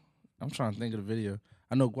War? I'm trying to think of the video.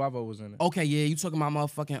 I know Guavo was in it. Okay, yeah, you talking about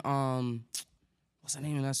motherfucking, what's the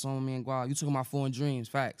name of that song, man, Guava? You talking about Foreign Dreams,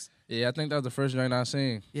 facts. Yeah, I think that was the first joint I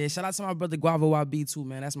seen. Yeah, shout out to my brother Guavo YB too,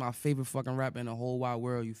 man. That's my favorite fucking rapper in the whole wide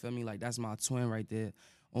world, you feel me? Like, that's my twin right there.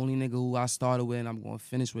 Only nigga who I started with and I'm going to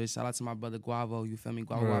finish with. Shout out to my brother Guavo, you feel me?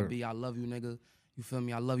 Guavo Right. YB, I love you, nigga. You feel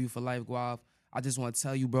me? I love you for life, Guav. I just want to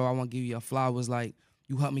tell you, bro, I want to give you your flowers. Like,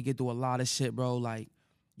 You helped me get through a lot of shit, bro. Like,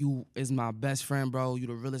 you is my best friend, bro. You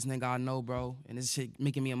the realest nigga I know, bro. And this shit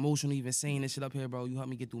making me emotional even saying this shit up here, bro. You helped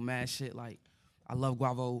me get through mad shit. Like, I love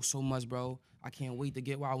Guavo so much, bro. I can't wait to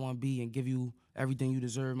get where I want to be and give you everything you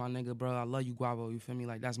deserve, my nigga, bro. I love you, Guavo. You feel me?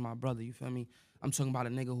 Like, that's my brother. You feel me? I'm talking about a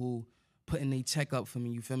nigga who putting they check up for me.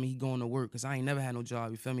 You feel me? He going to work because I ain't never had no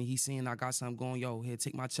job. You feel me? He seeing I got something going. Yo, here,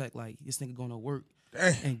 take my check. Like, this nigga going to work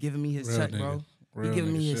and giving me his Real check, nigga. bro. Real He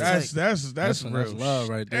giving me nigga his shit. check. That's real. That's love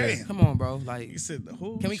right there. Damn. Come on, bro. Like, He said the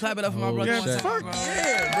whole. can we clap it up for my Oh, brother yeah, one Yeah, time, fuck bro?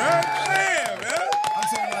 yeah, bro. Damn, man. I'm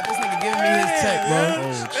talking about this nigga giving me his check, bro.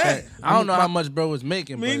 Oh, check. I don't know how much bro was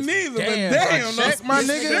making. Me but neither, but damn, damn, bro, check no, my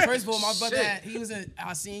This nigga. First of all, my brother, Shit. he was in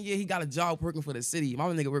our senior year. He got a job working for the city. My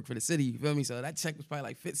nigga worked for the city. You feel me? So that check was probably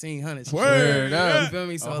like $1,500. Word You up. feel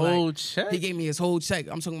me? So A whole like, check. he gave me his whole check.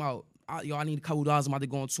 I'm talking about, yo, I need a couple dollars. I'm about to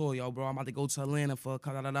go on tour, yo, bro. I'm about to go to Atlanta for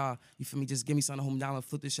da-da-da-da. You feel me? Just give me something to hold me down and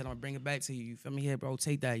flip this shit. I'm gonna bring it back to you. You feel me? Here, bro,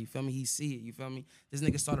 take that. You feel me? He see it. You feel me? This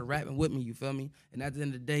nigga started rapping with me. You feel me? And at the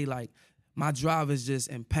end of the day, like, my drive is just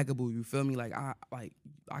impeccable. You feel me? Like, I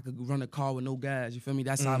could run a car with no gas. You feel me?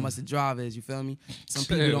 That's how much the drive is. You feel me? Some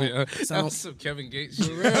people don't. Some, That's some Kevin Gates shit.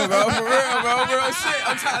 for real, bro. Shit,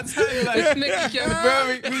 I'm trying to tell you, like, This nigga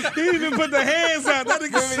Kevin He even put the hands out. That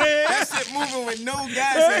nigga that said. shit moving with no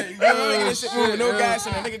gas in it. You feel me? That shit moving with no gas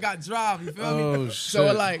in it. That nigga got drive. You feel me? Oh, So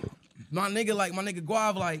shit. like, my nigga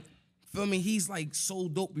Guav, like, feel me? He's like so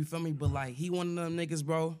dope. You feel me? But like, he one of them niggas,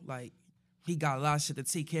 bro. Like, he got a lot of shit to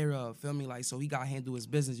take care of. Feel me? Like, so he got to handle his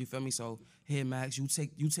business. You feel me? So here, Max, you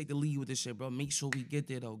take the lead with this shit, bro. Make sure we get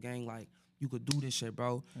there though, gang. Like, you could do this shit,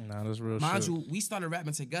 bro. Nah, that's real Mind shit. you, we started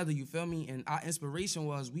rapping together, you feel me? And our inspiration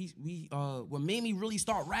was what made me really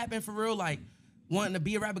start rapping for real, like wanting to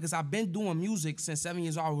be a rapper, because I've been doing music since 7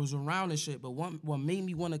 years old. I was around and shit, but what made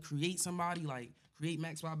me want to create somebody, like create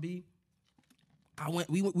Max YB,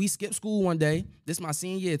 we skipped school one day. This is my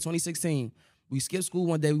senior year, 2016. We skipped school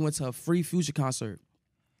one day, we went to a free Future concert.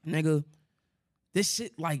 Nigga, this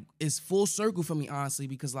shit like is full circle for me, honestly,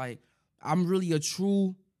 because like I'm really a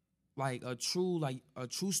true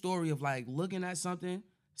story of like looking at something,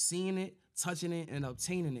 seeing it, touching it, and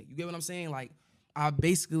obtaining it. You get what I'm saying? Like, I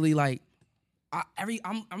basically like,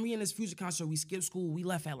 I'm in this Future concert. We skipped school. We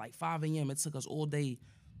left at like 5 a.m. It took us all day.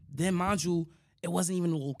 Then, mind you, it wasn't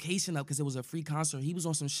even a location up because it was a free concert. He was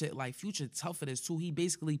on some shit like Future tough for this too. He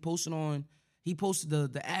basically posted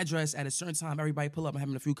the address at a certain time. Everybody pull up and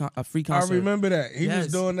having a free I concert. remember that. He Yes.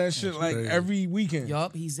 was doing that shit like crazy. every weekend.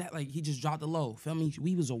 Yup, he just dropped the low. Feel me?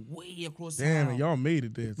 We was a way across Damn, town. and y'all made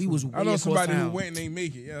it there. We too. was I way know across somebody town. who went and they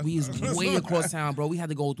make it. Yeah, We was way across town, bro. We had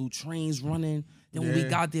to go through trains running. Then when we Yeah.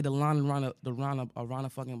 got there, the line around a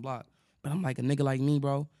fucking block. But I'm like, a nigga like me,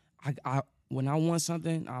 bro. I when I want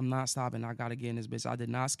something, I'm not stopping. I gotta get in this bitch. I did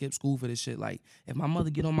not skip school for this shit. Like, if my mother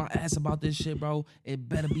get on my ass about this shit, bro, it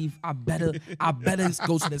better be. I better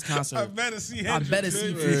go to this concert. I better see. I better see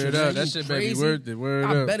Hendrix, Future. Word man. up. That You shit better be crazy? worth it. Word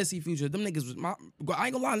I up. better see Future. Them niggas was I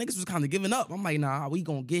ain't gonna lie, niggas was kind of giving up. I'm like, nah, we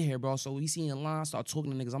gonna get here, bro. So we see in line, start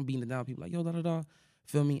talking to niggas. I'm beating it down. People like, yo, da.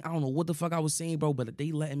 Feel me? I don't know what the fuck I was saying, bro, but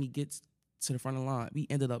they letting me get to the front of the line. We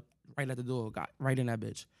ended up right at the door, got right in that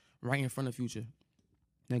bitch, right in front of Future.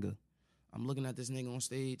 Nigga, I'm looking at this nigga on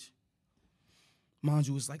stage. Mind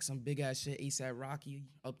you, it's like some big ass shit. ASAP Rocky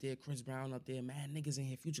up there, Chris Brown up there. Mad niggas in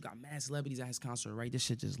here. Future got mad celebrities at his concert, right? This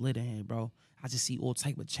shit just lit in here, bro. I just see all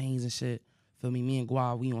type of chains and shit. Feel me? Me and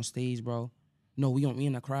Guav, we on stage, bro. No, we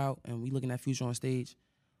in the crowd and we looking at Future on stage.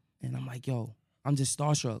 And I'm like, yo, I'm just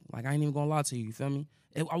starstruck. Like, I ain't even gonna lie to you, you feel me?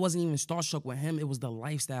 I wasn't even starstruck with him. It was the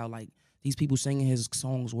lifestyle. Like, these people singing his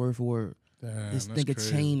songs word for word. Damn, This that's nigga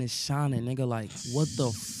crazy. chain is shining, nigga. Like, what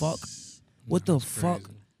the fuck? What the fuck?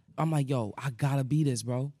 crazy. I'm like, yo, I gotta be this,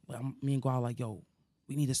 bro. But me and Guav like, yo,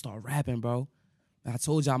 we need to start rapping, bro. And I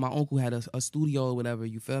told y'all my uncle had a studio or whatever,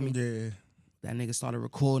 you feel me? Yeah. That nigga started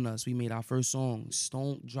recording us. We made our first song.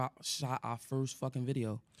 Stone shot our first fucking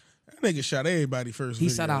video. That nigga shot everybody first. He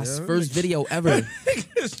video, shot our yeah. first video ever.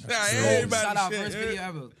 shot everybody. Shot our shit, first yeah. video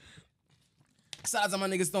ever. Shout out to my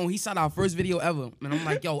nigga Stone. He shot our first video ever. And I'm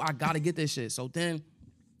like, yo, I gotta get this shit. So then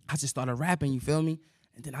I just started rapping, you feel me?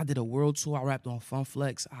 And then I did a world tour. I rapped on Fun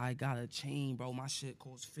Flex. I got a chain, bro. My shit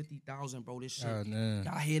cost $50,000, bro. This shit. Oh, damn.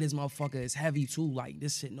 Y'all hear this motherfucker. It's heavy too. Like,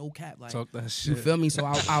 this shit, no cap. Like, Talk that you shit. feel me? So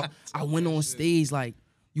I went on stage, like,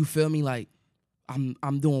 you feel me? Like,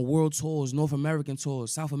 I'm doing world tours, North American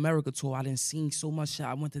tours, South America tour. I done seen so much shit.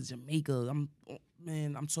 I went to Jamaica.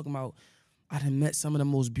 I'm talking about, I done met some of the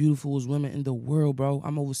most beautiful women in the world, bro.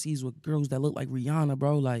 I'm overseas with girls that look like Rihanna,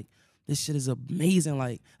 bro. Like, this shit is amazing.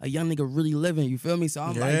 Like, a young nigga really living, you feel me? So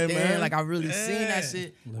I'm Yeah, like, damn, man. like, I really seen that Yeah.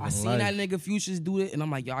 shit. I Living seen life. that nigga Futures do it, and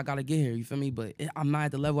I'm like, yo, I gotta get here, you feel me? But I'm not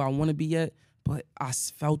at the level I wanna be yet. but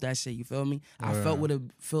felt that shit, you feel me? I felt what it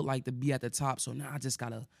felt like to be at the top, so now I just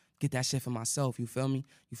gotta get that shit for myself, you feel me?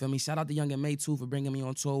 You feel me? Shout out to Young and May, too, for bringing me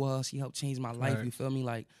on tour with her. She helped change my life, you feel me?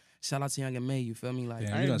 Like, shout out to Young and May, you feel me? Like,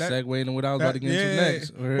 Damn, you done segue into what I was about to get into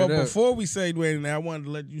next. But before we segue into that, I wanted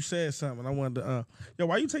to let you say something. I wanted to, yo,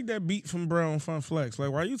 why you take that beat from Brown Fun Flex?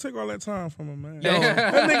 Like, why you take all that time from him, man? Yo,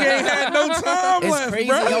 that nigga ain't had no time it's left, crazy,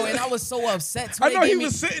 bro. yo, and I was so upset, too. I know he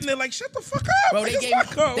was sitting there like, shut the fuck up. Bro,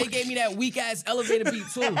 they gave me that weak-ass elevator beat,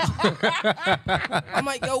 too. I'm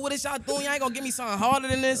like, yo, what is y'all doing? Y'all ain't gonna give me something harder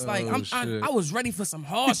than this? Like, I was ready for some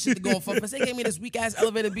hard shit to go on Fun Flex. They gave me this weak-ass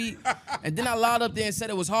elevator beat, and then I lied up there and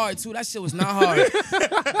said it was hard, too. That shit was not hard.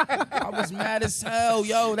 I was mad as hell,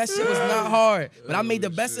 yo. That shit was not hard. But I made the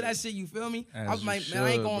best of that shit, you feel me? I was like, man, I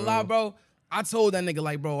ain't gonna lie, bro. I told that nigga,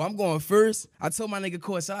 like, bro, I'm going first. I told my nigga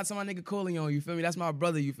Cole, shout out to my nigga Coleon, you feel me? That's my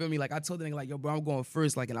brother, you feel me? Like, I told the nigga, like, yo, bro, I'm going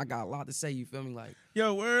first, like, and I got a lot to say, you feel me? Like,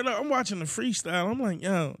 yo, word up. I'm watching the freestyle. I'm like,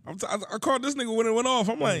 yo, I called this nigga when it went off.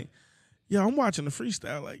 I'm like, yo, I'm watching the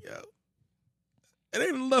freestyle, like, yo. It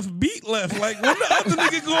ain't enough beat left. Like, when the other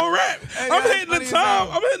nigga gonna rap? I'm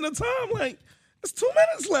hitting the time. Like, it's 2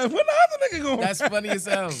 minutes left. When the other nigga gonna rap? that's funny as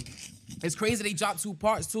hell. It's crazy they dropped 2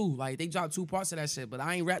 parts, too. Like, they dropped 2 parts of that shit, but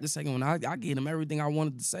I ain't rap the second one. I gave him everything I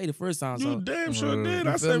wanted to say the first time, so. You damn sure did.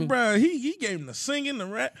 I said, bro, he gave him the singing, the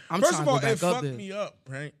rap. I'm First trying of to all, go back it up fucked there. me up,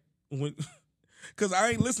 right? Because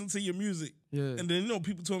I ain't listened to your music. Yeah. And then, you know,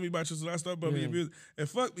 people told me about you, so I started bumping your music. It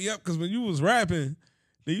fucked me up because when you was rapping,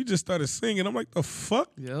 then you just started singing. I'm like, the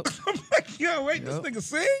fuck? Yep. I'm like, yo, wait, this nigga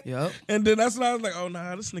sing? Yep. And then that's when I was like, oh,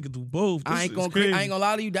 nah, this nigga do both. This I ain't is gonna crazy.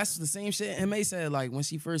 lie to you. That's the same shit M.A. said, like, when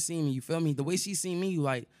she first seen me, you feel me? The way she seen me,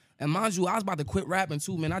 like, and mind you, I was about to quit rapping,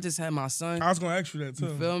 too, man. I just had my son. I was going to ask you that, too.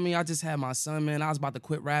 You feel me? I just had my son, man. I was about to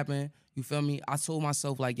quit rapping. You feel me? I told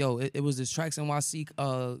myself, like, yo, it was this Tracks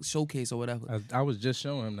NYC showcase or whatever. I was just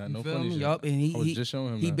showing him that. No Feel funny me? shit. Yup. And I was just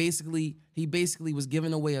showing him he that. basically was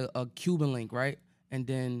giving away a Cuban link, right? And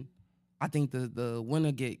then I think the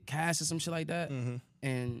winner get cash or some shit like that. Mm-hmm.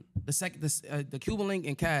 And the Cuban link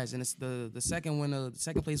and cash, and it's the second winner, the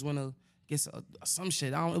second place winner gets some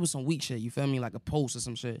shit. It was some weak shit. You feel me? Like a post or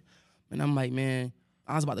some shit. And I'm like, man,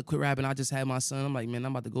 I was about to quit rapping. I just had my son. I'm like, man,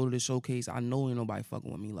 I'm about to go to this showcase. I know ain't nobody fucking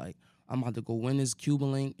with me. Like, I'm about to go win this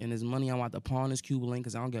Cuban link and this money. I'm about to pawn this Cuban link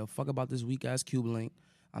because I don't give a fuck about this weak ass Cuban link.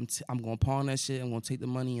 I'm gonna pawn that shit. I'm gonna take the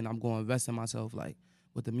money and I'm gonna invest in myself, like,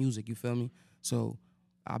 with the music. You feel me? So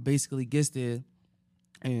I basically gets there,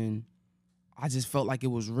 and I just felt like it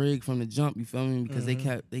was rigged from the jump. You feel me? Because they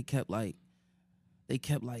kept like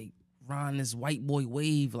riding this white boy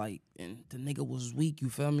wave, like, and the nigga was weak. You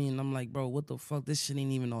feel me? And I'm like, bro, what the fuck? This shit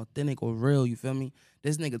ain't even authentic or real. You feel me?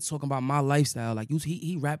 This nigga talking about my lifestyle, like,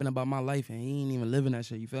 he rapping about my life, and he ain't even living that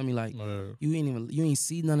shit. You feel me? Like, you ain't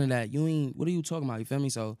see none of that. What are you talking about? You feel me?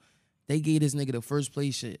 So they gave this nigga the first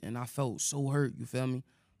place shit, and I felt so hurt. You feel me?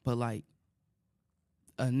 But like,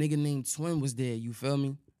 a nigga named Twin was there, you feel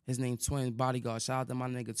me? His name Twin, bodyguard. Shout out to my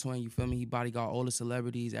nigga Twin, you feel me? He bodyguard all the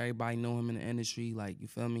celebrities. Everybody know him in the industry, like, you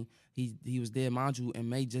feel me? He was there, mind you, and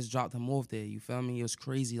May just dropped him off there, you feel me? It was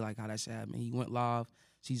crazy, like, how that shit happened. He went live.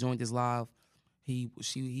 She joined this live.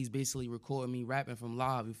 He's basically recording me rapping from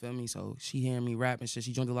live, you feel me? So she hearing me rapping shit.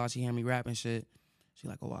 She joined the live, she hearing me rapping shit. She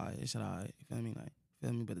like, oh, all right, it's all right, you feel me? Like,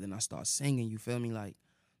 feel me? But then I start singing, you feel me? Like,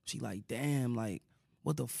 she like, damn, like,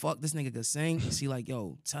 what the fuck, this nigga could sing? She like,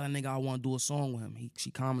 yo, tell that nigga I want to do a song with him. She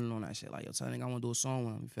commented on that shit, like, yo, tell that nigga I want to do a song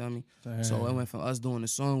with him, you feel me? Damn. So it went from us doing a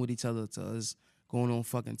song with each other to us going on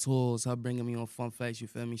fucking tours, her bringing me on Fun Flex, you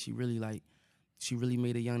feel me? She really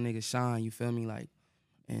made a young nigga shine, you feel me? Like,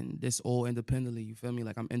 and this all independently, you feel me?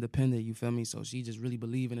 Like, I'm independent, you feel me? So she just really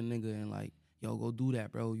believe in a nigga and like, yo, go do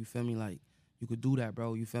that, bro, you feel me? Like, you could do that,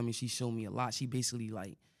 bro, you feel me? She showed me a lot. She basically,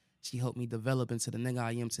 like, she helped me develop into the nigga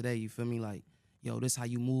I am today, you feel me? Like, yo, this how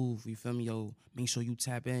you move, you feel me? Yo, make sure you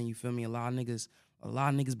tap in, you feel me? A lot of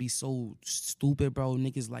niggas be so stupid, bro.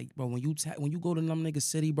 Niggas like, bro, when you go to them niggas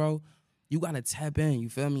city, bro, you gotta tap in, you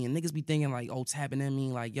feel me? And niggas be thinking like, oh, tapping in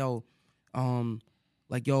mean like, yo,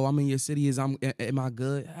 I'm in your city, am I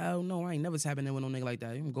good? Hell no, I ain't never tapping in with no nigga like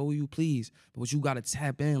that. You can go where you please. But what you gotta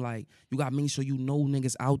tap in, like, you gotta make sure you know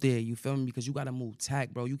niggas out there, you feel me? Because you gotta move tack,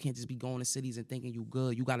 bro. You can't just be going to cities and thinking you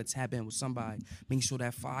good. You gotta tap in with somebody. Make sure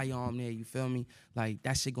that firearm there, you feel me? Like,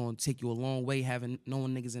 that shit gonna take you a long way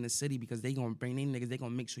knowing niggas in the city because they gonna bring their niggas, they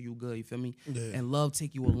gonna make sure you good, you feel me? Yeah. And love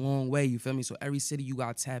take you a long way, you feel me? So every city you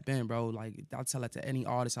gotta tap in, bro. Like, I'll tell that to any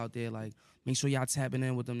artist out there, like, make sure y'all tapping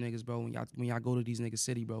in with them niggas, bro, when y'all go to these niggas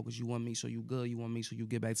city, bro, because you want to make sure you good. You want to make sure you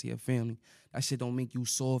get back to your family. That shit don't make you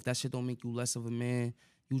soft. That shit don't make you less of a man.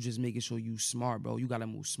 You just making sure you smart, bro. You gotta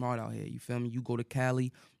move smart out here. You feel me? You go to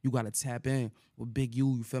Cali, you gotta tap in with Big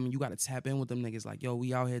U. You feel me? You gotta tap in with them niggas. Like, yo,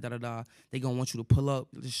 we out here, da da da. They gonna want you to pull up,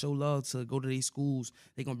 to show love, to go to these schools.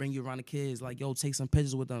 They gonna bring you around the kids. Like, yo, take some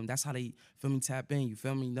pictures with them. That's how they feel me tap in. You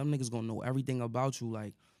feel me? Them niggas gonna know everything about you.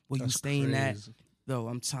 Like, where you That's staying at. crazy. Yo,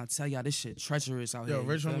 I'm trying to tell y'all this shit treacherous out Yo, here.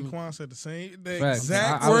 Rich you feel Homie me? Quan said the same, the Facts.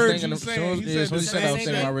 exact I was words thinking you of- saying. He yeah, said as soon the as he said that, I was same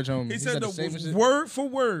thinking about thing. Rich Homie. He He said said the same shit. word for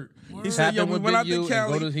word. He said, Tap yo, in we with went out Big U to and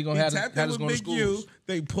Cali. go to- he gonna have tapped had in us with go to Big U. schools.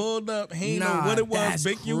 They pulled up. He ain't know Nah, what it was. that's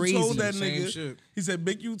Big U crazy. told that Same nigga. shit. He said,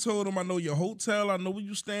 Big U told him, I know your hotel. I know where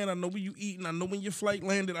you staying. I know where you eating. I know when your flight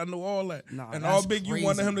landed. I know all that. Nah, and that's all Big U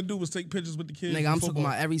wanted crazy. him to do was take pictures with the kids. Nigga, in I'm talking football.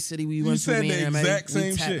 about every city we You went to. said Me the and exact we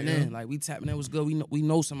same tapping shit, in. yo. Like, we tapping in was good. We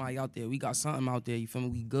know somebody out there. We got something out there. You feel me?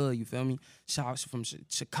 We good. You feel me? Shout out from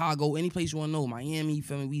Chicago, any place you want to know. Miami. You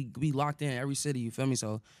feel me? We locked in every city. You feel me?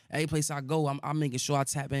 So every place I go, I'm making sure I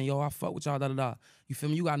tap in. Yo, I fuck with y'all. Da da da. You feel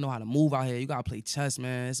me? You gotta know how to move out here. You gotta play chess,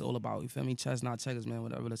 man. It's all about, you feel me? Chess, not checkers, man.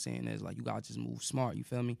 Whatever the saying is. Like, you gotta just move smart. You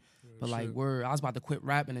feel me? But like, I was about to quit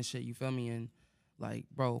rapping and shit. You feel me? And like,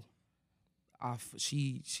 bro,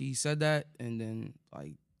 she said that, and then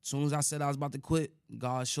like, soon as I said I was about to quit,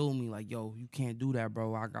 God showed me like, yo, you can't do that,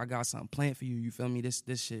 bro. I got something planned for you. You feel me? This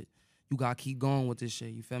shit, you gotta keep going with this shit.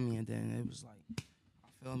 You feel me? And then it was like,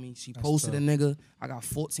 feel me? She posted tough. a nigga. I got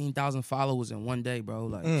 14,000 followers in one day, bro.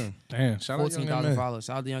 Like, Damn, shout out Young 14,000 M.A. followers.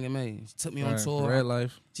 Shout out to Young M.A. She took me on Right, tour. Red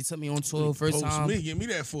Life. She took me on tour first Post time. me. Give me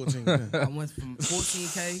that 14. I went from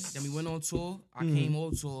 14K, then we went on tour. I came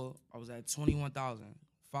on tour. I was at 21,000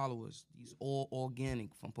 followers. These all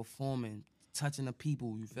organic, from performing, touching the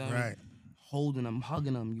people, you feel me? Right. Holding them,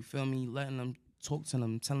 hugging them, you feel me? Letting them talk to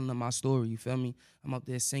them, telling them my story, you feel me? I'm up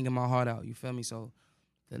there singing my heart out, you feel me? So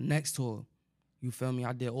the next tour, you feel me?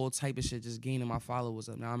 I did all type of shit, just gaining my followers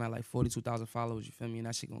up. Now I'm at like 42,000 followers, you feel me? And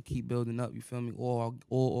that shit gonna keep building up, you feel me? All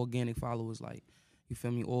organic followers, like, you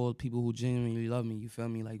feel me? All people who genuinely love me, you feel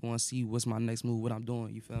me? Like, want to see what's my next move, what I'm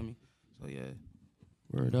doing, you feel me? So yeah,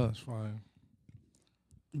 word up. That's fine.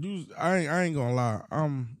 Dude, I ain't gonna lie.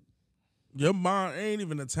 Your mind ain't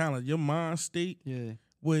even a talent. Your mind state Yeah,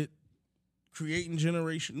 with creating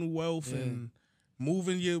generational wealth Yeah. and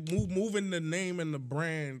moving moving the name and the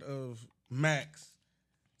brand of Max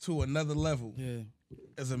to another level yeah.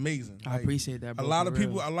 is amazing. I Like, appreciate that, bro. a lot for of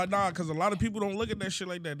people, real. because a lot of people don't look at that shit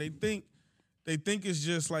like that. They think it's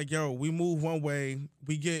just like, yo, we move one way,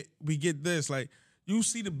 we get this. Like, you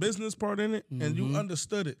see the business part in it, and you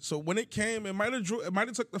understood it. So when it came, it might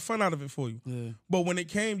have took the fun out of it for you. Yeah, But when it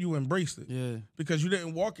came, you embraced it. yeah, Because you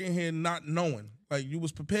didn't walk in here not knowing. Like, you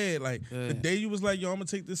was prepared. Like, Yeah. the day you was like, yo, I'm going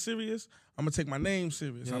to take this serious. I'm going to take my name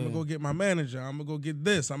serious. I'm going to Yeah. go get my manager. I'm going to go get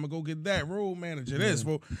this. I'm going to go get that. Road manager, this.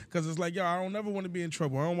 Because it's like, yo, I don't never want to be in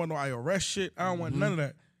trouble. I don't want no IRS shit. I don't want none of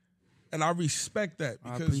that. And I respect that.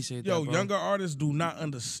 I Because, appreciate that, bro. younger artists do not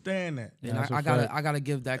understand that. And That's a I fact. gotta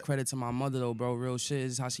give that credit to my mother though, bro. Real shit.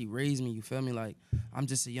 This is how she raised me. You feel me? Like, I'm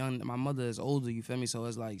just a young. My mother is older. You feel me? So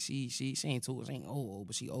it's like she ain't too. She ain't old,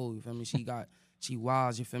 but she old. You feel me? She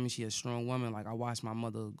wise. You feel me? She a strong woman. Like, I watched my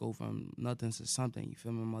mother go from nothing to something. You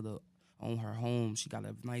feel me? My mother own her home. She got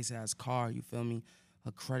a nice ass car. You feel me?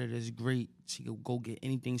 Her credit is great. She could go get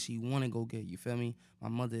anything she wanna go get. You feel me? My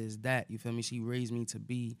mother is that. You feel me? She raised me to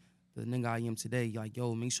be the nigga I am today. Like,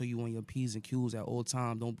 yo, make sure you on your P's and Q's at all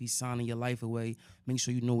times. Don't be signing your life away. Make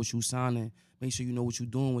sure you know what you signing. Make sure you know what you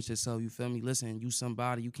doing with yourself. You feel me? Listen, you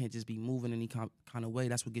somebody. You can't just be moving any kind of way.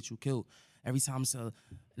 That's what gets you killed. Every time,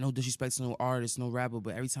 no disrespect to no artist, no rapper,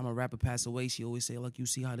 but every time a rapper pass away, she always say, look, you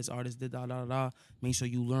see how this artist did, da, da, da. Make sure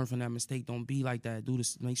you learn from that mistake. Don't be like that. Do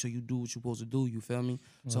this. Make sure you do what you're supposed to do. You feel me?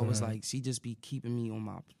 So it's like, she just be keeping me on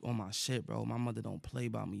my shit, bro. My mother don't play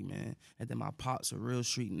by me, man. And then my pop's a real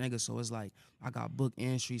street nigga. So it's like, I got book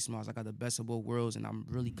and street smarts. I got the best of both worlds, and I'm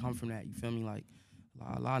really come from that. You feel me? Like,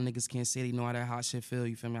 a lot of niggas can't say they know how that hot shit feel.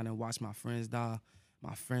 You feel me? I done watched my friends die.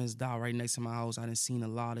 My friends die right next to my house. I done seen a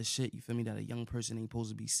lot of shit, you feel me, that a young person ain't supposed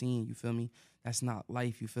to be seeing, you feel me? That's not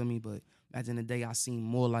life, you feel me? But at the end of the day, I seen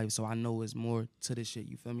more life, so I know it's more to this shit,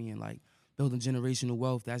 you feel me? And like, building generational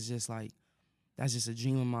wealth, that's just a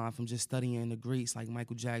dream of mine from just studying the greats like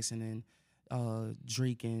Michael Jackson and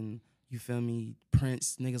Drake and, you feel me,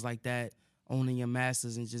 Prince, niggas like that, owning your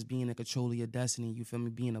masters and just being in control of your destiny, you feel me,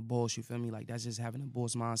 being a boss, you feel me? Like, that's just having a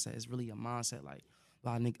boss mindset. It's really a mindset, like, a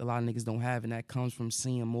lot of niggas don't have, and that comes from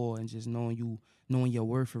seeing more and just knowing your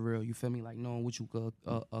worth for real. You feel me? Like, knowing what you could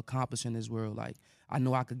accomplish in this world. Like, I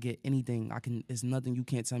know I could get anything. It's nothing you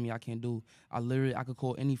can't tell me I can't do. I could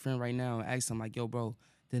call any friend right now and ask them like, yo, bro,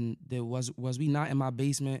 then was we not in my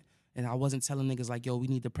basement And I wasn't telling niggas like, yo, we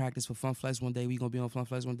need to practice for Fun Flex one day. We gonna be on Fun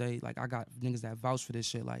Flex one day. Like, I got niggas that vouch for this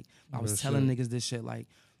shit. Like, I was telling niggas this shit. Like,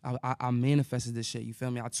 I manifested this shit. You feel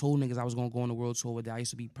me? I told niggas I was gonna go on the world tour with that. I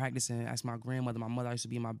used to be practicing. Ask my grandmother, my mother. I used to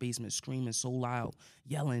be in my basement screaming so loud,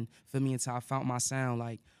 yelling. Feel me? Until I found my sound.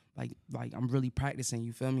 Like I'm really practicing.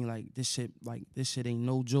 You feel me? Like this shit ain't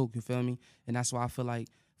no joke. You feel me? And that's why I feel like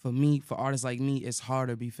for me, for artists like me, it's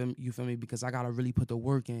harder. You feel me? Because I gotta really put the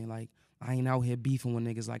work in. Like, I ain't out here beefing with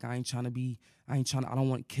niggas. Like, I don't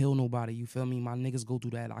want to kill nobody. You feel me? My niggas go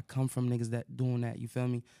through that. I come from niggas that doing that. You feel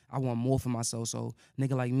me? I want more for myself. So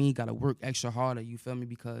nigga like me gotta work extra harder. You feel me?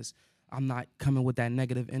 Because I'm not coming with that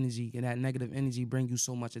negative energy, and that negative energy bring you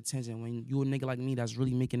so much attention. When you a nigga like me that's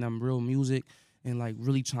really making them real music and like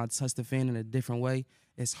really trying to touch the fan in a different way,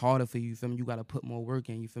 it's harder for you. You feel me? You gotta put more work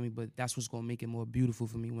in. You feel me? But that's what's gonna make it more beautiful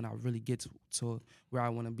for me when I really get to where I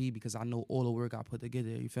want to be, because I know all the work I put to get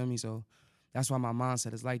there. You feel me? So that's why my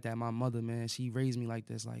mindset is like that. My mother, man, she raised me like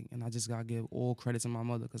this, like, and I just gotta give all credit to my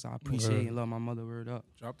mother, because I appreciate and love my mother. Word up.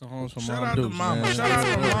 Drop the homes for Shout Mom out to Dukes, mama. man. Shout out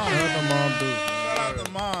to mom. Shout out to Mom Dukes. Shout out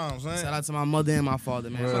to moms, man. Shout out to my mother and my father,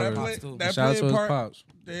 man. So Shout that out play, too. that Shout out play to his a part. pops.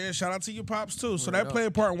 Yeah, shout out to your pops too. So Word that up. play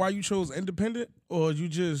a part in why you chose independent, or you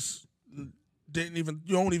just you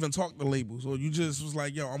don't even talk to labels, or you just was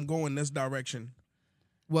like, yo, I'm going this direction.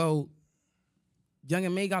 Well, Young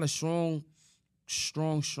and May got a strong,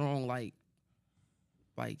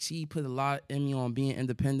 like she put a lot in me on being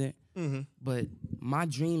independent. Mm-hmm. But my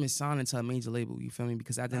dream is signing to a major label. You feel me?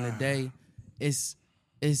 Because at the end of the day, it's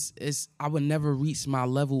I would never reach my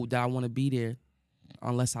level that I want to be there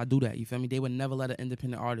unless I do that. You feel me? They would never let an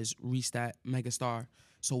independent artist reach that mega star.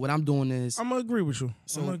 So what I'm doing is, I'm gonna agree with you.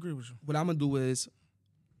 So- I'm gonna agree with you. what I'm gonna do is,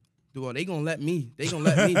 well, they gonna let me. They gonna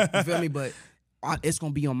let me. You feel me? But it's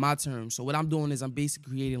gonna be on my terms. So what I'm doing is I'm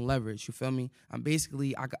basically creating leverage. You feel me? I'm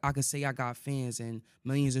basically I could say I got fans and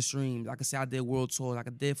millions of streams. I could say I did world tours. I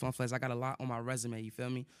did Fun Flex. I got a lot on my resume. You feel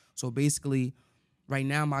me? So basically, right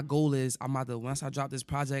now my goal is I'm about to, once I drop this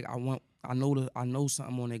project, I know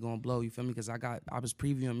something on there gonna blow. You feel me? Because I was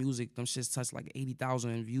previewing music. Them shits touched like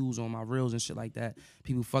 80,000 views on my reels and shit like that.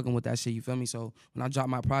 People fucking with that shit. You feel me? So when I drop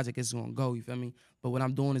my project, it's gonna go. You feel me? But what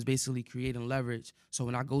I'm doing is basically creating leverage. So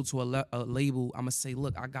when I go to a label, I'm gonna say,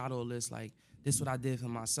 look, I got all this. Like, this is what I did for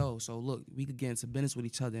myself. So look, we could get into business with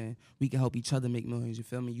each other and we can help each other make millions. You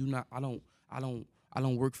feel me? I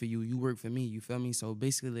don't work for you. You work for me. You feel me? So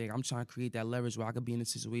basically, like, I'm trying to create that leverage where I could be in a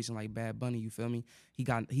situation like Bad Bunny. You feel me? He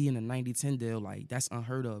in a 90-10 deal. Like, that's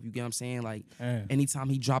unheard of. You get what I'm saying? Like, anytime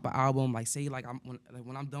he drop an album, like, say, like,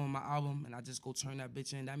 when I'm done with my album and I just go turn that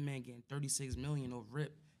bitch in, that man getting 36 million off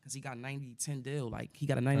rip because he got 90-10 deal. Like, he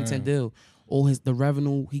got a 90-10 deal. The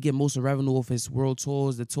revenue, he get most of the revenue of his world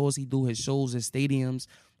tours, the tours he do, his shows, his stadiums.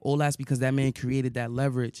 All that's because that man created that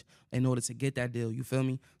leverage in order to get that deal. You feel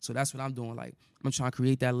me? So that's what I'm doing. Like, I'm trying to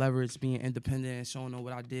create that leverage, being independent and showing them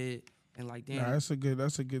what I did. And like, damn. Nah, that's a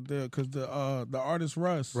good deal. Cause the artist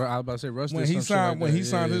Russ, I was about to say Russ. when did he some shit signed like that. he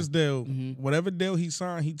signed his deal, Mm-hmm. whatever deal he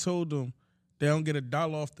signed, he told them they don't get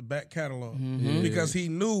 $1 off the back catalog Mm-hmm. because he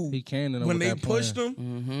knew He can when they pushed him.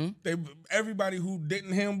 him, Mm-hmm. everybody who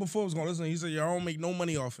didn't hear him before was gonna listen. He said, "Y'all don't make no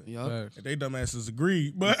money off it." Yup. And they dumbasses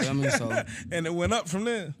agreed, but You feel me? So and it went up from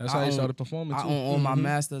there. That's I how he own- started performing I too. own all my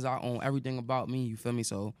masters. I own everything about me. You feel me?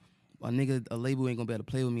 So a label ain't gonna be able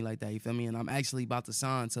to play with me like that. You feel me? And I'm actually about to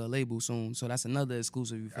sign to a label soon. So that's another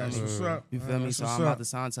exclusive. You feel That's me? what's up. You feel me? That's So what's I'm up. about to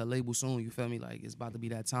sign to a label soon. You feel me? Like, it's about to be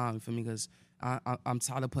that time. You feel me? Because I'm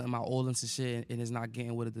tired of putting my all into shit and it's not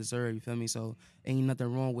getting what it deserves. You feel me? So ain't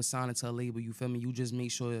nothing wrong with signing to a label. You feel me? You just make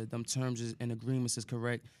sure that them terms and agreements is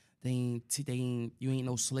correct. You ain't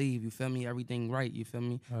no slave. You feel me? Everything right. You feel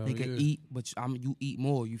me? They can eat, but you eat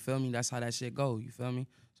more. You feel me? That's how that shit go. You feel me?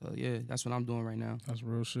 So yeah, that's what I'm doing right now. That's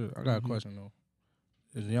real shit. I got a question though.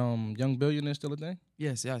 Is Young Billionaire still a thing?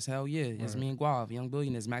 Yes, hell yeah. It's me and Guav, Young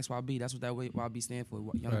Billionaires, Max YB. That's what that YB stand for,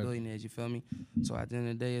 Young Right. Billionaires. You feel me? So at the end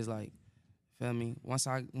of the day, it's like, feel me? Once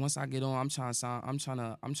I get on, I'm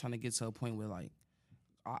trying to get to a point where, like,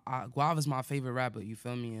 Guav is my favorite rapper. You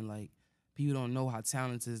feel me? And like, people don't know how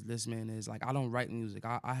talented this man is. Like, I don't write music.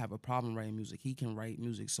 I have a problem writing music. He can write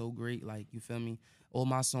music so great. Like, you feel me? All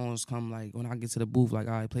my songs come, like, when I get to the booth, like,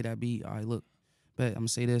 all right, play that beat. All right, look, bet I'm gonna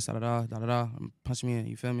say this, da-da-da. Punch me in,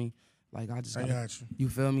 you feel me? Like, I I got you. you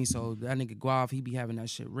feel me? So that nigga Guav, he be having that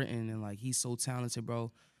shit written, and like, he's so talented, bro.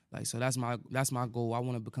 Like, so that's my goal. I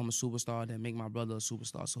want to become a superstar, then make my brother a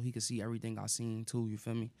superstar, so he can see everything I seen too. You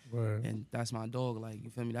feel me? Right. And that's my dog. Like, you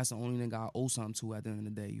feel me? That's the only nigga I owe something to at the end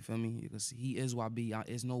of the day. You feel me? Because he is YB.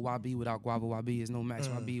 There's no YB without Guava YB. There's no Max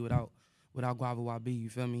YB without without Guavo YB, you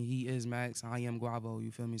feel me? He is Max, I am Guavo,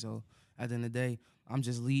 you feel me? So at the end of the day, I'm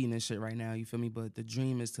just leading this shit right now, you feel me? But the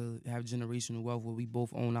dream is to have generational wealth where we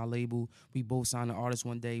both own our label, we both sign an artist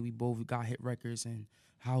one day, we both got hit records and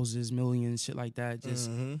houses, millions, shit like that. Just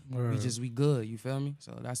we good, you feel me?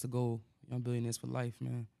 So that's the goal. Young Billionaires for life,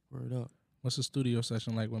 man. Word up. What's a studio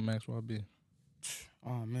session like with Max YB?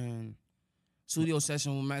 Oh man. Studio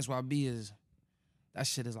session with Max YB is that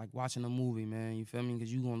shit is like watching a movie, man. You feel me?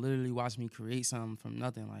 Because you gonna literally watch me create something from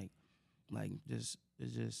nothing. Like it's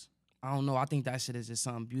just I don't know. I think that shit is just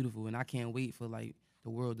something beautiful, and I can't wait for like the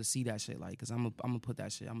world to see that shit. Like, cause I'm gonna put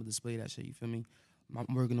that shit. I'm gonna display that shit. You feel me?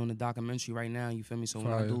 I'm working on the documentary right now. You feel me? So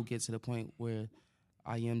when I do get to the point where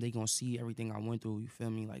they gonna see everything I went through. You feel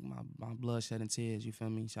me? Like my blood, sweat, and tears. You feel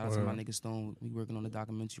me? Shout out to my nigga Stone. We working on the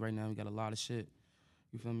documentary right now. We got a lot of shit.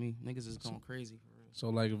 You feel me? Niggas is going crazy. For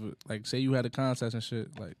real. So like say you had a contest and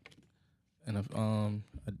shit, like, and if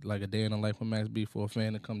like a day in the life with Max B for a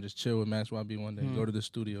fan to come just chill with Max YB one day, go to the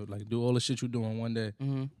studio, like do all the shit you doing one day,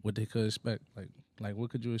 what they could expect, like what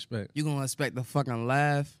could you expect? You gonna expect the fucking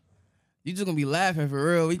laugh. You just gonna be laughing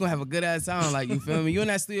for real. We gonna have a good ass time, like, you feel me? You in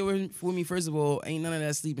that studio with me, first of all, ain't none of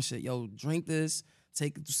that sleeping shit. Yo, drink this,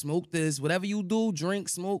 smoke this, whatever you do, drink,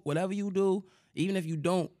 smoke, whatever you do. Even if you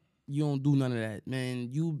don't do none of that, man.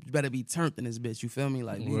 You better be turned in this bitch, you feel me?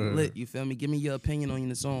 Like, we lit, you feel me? Give me your opinion on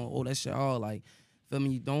the song. Oh, that shit all, like, feel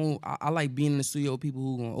me? I like being in the studio with people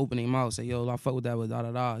who gonna open their mouth, say, yo, I fuck with that, with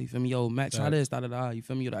da-da-da. You feel me? Yo, Matt, try this, da-da-da. You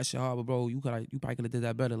feel me? Yo, that shit hard, but bro, you probably could have did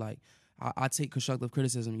that better. Like, I take constructive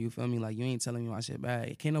criticism, you feel me? Like, you ain't telling me my shit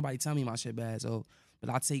bad. Can't nobody tell me my shit bad, so,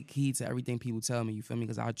 but I take heed to everything people tell me, you feel me?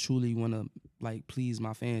 Because I truly want to, like, please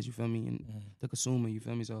my fans, you feel me? And the consumer, you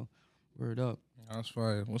feel me? So, word up. That's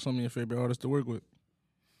fire. What's some of your favorite artists to work with?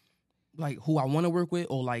 Like, who I want to work with,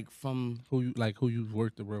 or like from... Who you've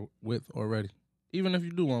worked with already? Even if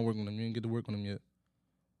you do want to work with them, you didn't get to work with them yet.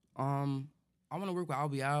 I want to work with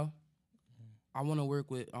Albie Al. I want to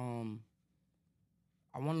work with,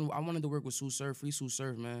 I wanted to work with Sue Surf, Free Sue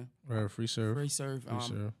Surf, man. Right, Free Surf. Free Surf. Free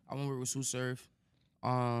Surf. I want to work with Sue Surf. Me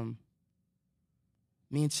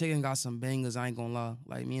and Chicken got some bangers, I ain't gonna lie.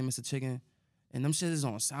 Like, me and Mr. Chicken. And them shit is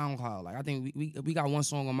on SoundCloud. Like, I think we got one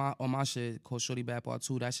song on my shit called Shorty Bad Part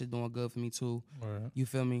 2. That shit doing good for me too. Right. You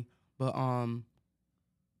feel me? But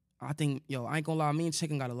I think, yo, I ain't gonna lie, me and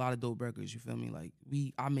Chicken got a lot of dope records, you feel me? Like,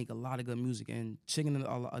 I make a lot of good music, and Chicken is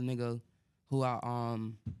a nigga who I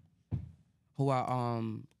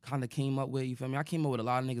kind of came up with, you feel me? I came up with a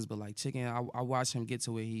lot of niggas, but like Chicken, I watched him get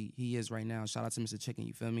to where he is right now. Shout out to Mr. Chicken,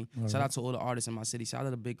 you feel me? Shout out to all the artists in my city. Shout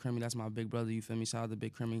out to Big Crimmy, that's my big brother, you feel me? Shout out to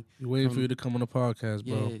Big Crimmy. You waiting for you to come on the podcast,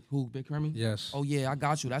 bro. Yeah, who, Big Crimmy? Yes. Oh yeah, I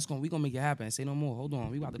got you. We gonna make it happen. Say no more. Hold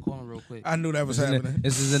on, we about to call him real quick. I knew that was happening.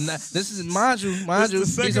 This is mind you.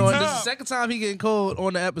 This is the second time he getting called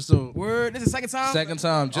on the episode. Word, this is the second time? Second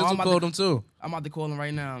time. Just called him too. I'm about to call him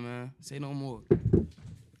right now, man. Say no more.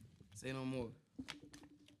 Say no more.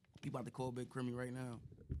 We about to call Big Crimmy right now.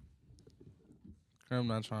 Crim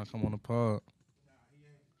not trying to come on the pod.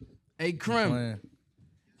 Hey, Crim.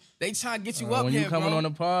 They trying to get you up when here, you coming bro. on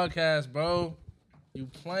the podcast, bro. You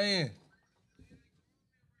playing.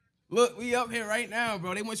 Look, we up here right now,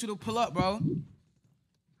 bro. They want you to pull up, bro.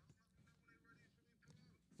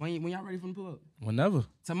 When y'all ready for them to pull up? Whenever.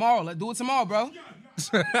 Tomorrow. Let's do it tomorrow, bro.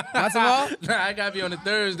 Not tomorrow? Nah, I gotta be on a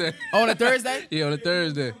Thursday. Oh, on a Thursday? Yeah, on a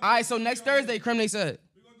Thursday. All right, so next Thursday, Crim, they said.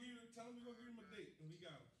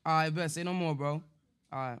 All right, bet. Say no more, bro.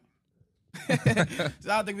 All right. Shout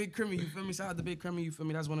out to Big Crimmy, you feel me? Shout out to Big Crimmy, you feel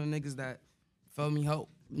me? That's one of the niggas that, feel me,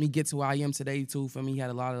 helped me get to where I am today, too. Feel me? He had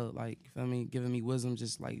a lot of, like, feel me, giving me wisdom,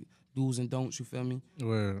 just like do's and don'ts, you feel me?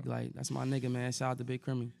 Word. Like, that's my nigga, man. Shout out to Big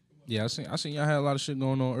Crimmy. Yeah, I seen y'all had a lot of shit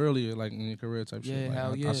going on earlier, like in your career type shit. Yeah, Like,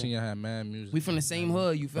 hell yeah. I seen y'all had mad music. We from the same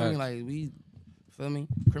hood, you feel me? Facts. Like, we, feel me?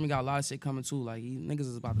 Crimmy got a lot of shit coming, too. Like, niggas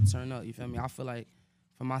is about to turn up, you feel me? I feel like,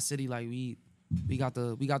 from my city, like, we got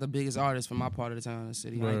the biggest artists from my part of the town in the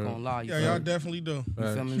city. I ain't gonna lie. You Yeah, feel y'all me? definitely do.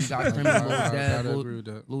 You feel me? We got Crimmy, Lil I Dev. gotta agree with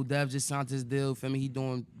that. Lil Dev just signed his deal. Feel me? He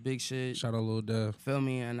doing big shit. Shout out Lil Dev. Feel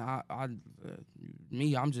me? And I'm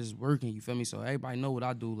just working. You feel me? So everybody know what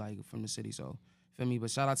I do, like, from the city. So feel me?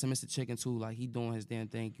 But shout out to Mr. Chicken too. Like, he doing his damn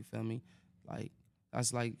thing. You feel me? Like,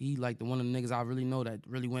 that's like, he like the one of the niggas I really know that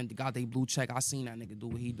really got they blue check. I seen that nigga do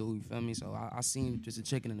what he do. You feel me? So I seen just a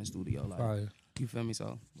Chicken in the studio. Like, Fire. you feel me?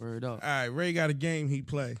 So word up. All right, Ray got a game he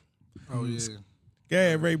play. Oh yeah. Go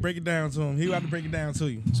ahead, Ray, break it down to him. He about to break it down to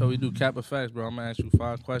you. So we do cap or facts, bro. I'm gonna ask you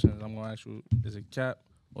 5 questions. I'm gonna ask you, is it cap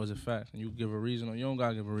or is it facts? And you give a reason, or you don't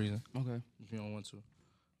gotta give a reason Okay. if you don't want to.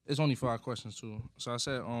 It's only 5 questions too. So I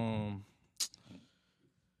said,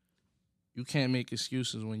 you can't make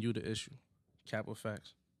excuses when you the issue. Cap or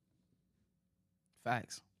facts?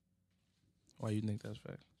 Facts. Why you think that's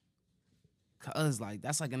fact? Cause like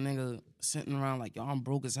that's like a nigga sitting around like, yo, I'm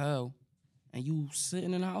broke as hell, and you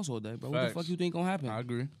sitting in the house all day, bro. What Facts. the fuck you think gonna happen? I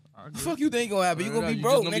agree. The fuck you think gonna happen? You gonna be You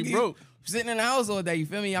broke, just gonna nigga. be broke. Sitting in the house all day, you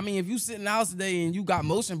feel me? I mean, if you sit in the house today and you got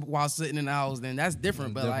motion while sitting in the house, then that's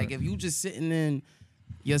different. That's But like, different. if you just sitting in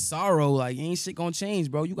your sorrow, like ain't shit gonna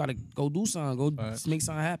change, bro. You gotta go do something, go Facts. make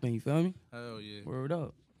something happen. You feel me? Hell yeah. Word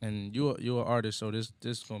up. And you're an artist, so this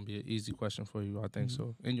is gonna be an easy question for you, I think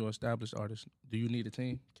so. And you're an established artist. Do you need a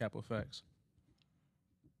team? Cap or facts?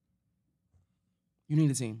 You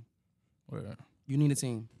need a team. Word. You need a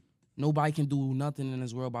team. Nobody can do nothing in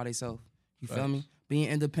this world by themselves. You feel me? Facts. Being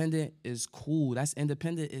independent is cool. That's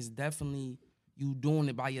independent is definitely you doing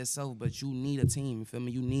it by yourself, but you need a team. You feel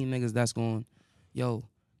me? You need niggas that's going, yo,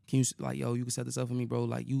 can you like, yo, you can set this up for me, bro.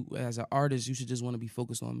 Like you as an artist, you should just want to be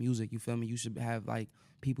focused on music. You feel me? You should have like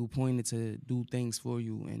people pointed to do things for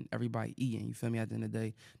you and everybody eating. You feel me? At the end of the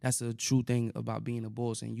day, that's the true thing about being a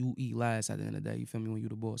boss, and you eat last at the end of the day. You feel me? When you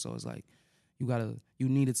the boss, so it's like you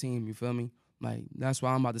need a team. You feel me? Like that's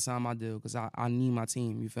why I'm about to sign my deal because I need my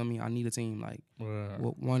team. You feel me? I need a team. Like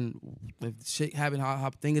one, if shit happen how I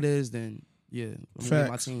think it is, then yeah, I'm gonna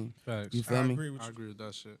get my team. Facts. You feel me? I agree with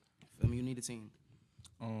that shit. Feel me? You need a team.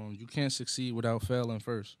 You can't succeed without failing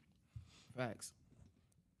first. Facts.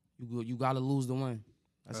 You gotta lose to win.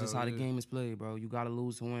 That's just Hell how the yeah. game is played, bro. You gotta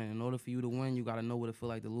lose to win. In order for you to win, you gotta know what it feel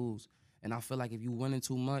like to lose. And I feel like if you winning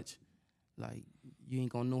too much, like you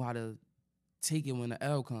ain't gonna know how to take it when the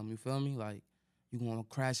L come. You feel me? Like you gonna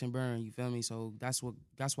crash and burn. You feel me? So that's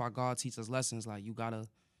why God teaches us lessons. Like you gotta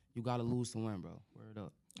lose to win, bro. Word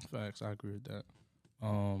up. Facts. I agree with that.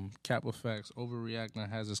 Cap or facts? Overreacting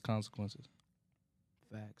has its consequences.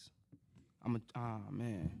 Facts.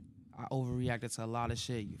 Man. I overreacted to a lot of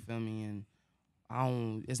shit, you feel me? And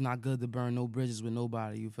it's not good to burn no bridges with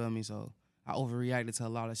nobody, you feel me? So I overreacted to a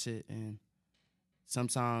lot of shit, and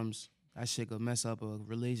sometimes that shit could mess up a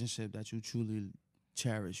relationship that you truly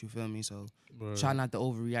cherish, you feel me? So try not to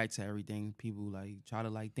overreact to everything. People like try to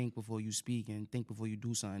like think before you speak and think before you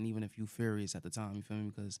do something, even if you furious at the time, you feel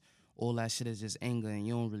me? Because all that shit is just anger and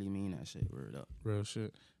you don't really mean that shit. Word up. Real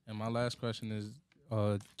shit. And my last question is,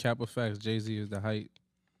 cap or facts? Jay-Z is the height.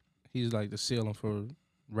 He's like the ceiling for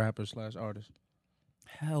rappers / artists.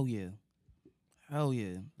 Hell yeah. Hell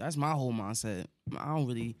yeah. That's my whole mindset. I don't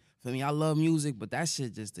really, feel me, I love music, but that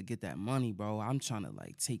shit just to get that money, bro. I'm trying to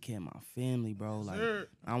like take care of my family, bro. Like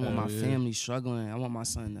I want my family struggling. I want my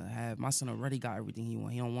son already got everything he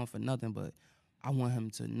want. He don't want for nothing, but I want him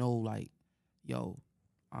to know like, yo,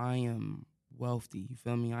 I am wealthy. You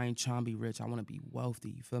feel me? I ain't trying to be rich. I want to be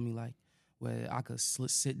wealthy. You feel me? Like where I could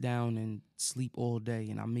sit down and sleep all day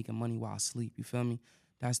and I'm making money while I sleep. You feel me?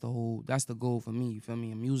 That's the goal for me. You feel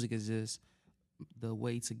me? And music is just the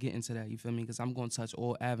way to get into that. You feel me? Because I'm going to touch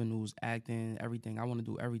all avenues, acting, everything. I want to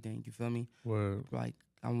do everything. You feel me? Word. Like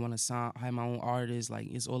I want to have my own artists. Like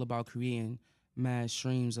it's all about creating mad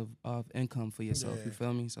streams of income for yourself. You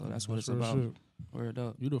feel me? So that's what it's about. Shit. Word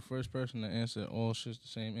up. You the first person to answer all shit's the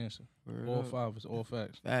same answer. Word all up. 5 is all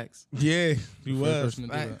facts. Facts. Yeah, you First was. person to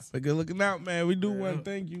do that. Facts. But good looking out, man. We do want to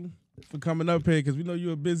thank you for coming up here because we know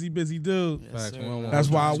you're a busy dude. Yes, Facts. sir. We don't want That's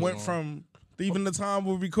to why I hold you went too from even the time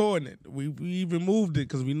we're recording it. We even moved it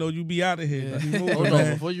because we know you be out of here. Yeah. You moved Hold it, on,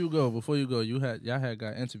 man. before you go, y'all had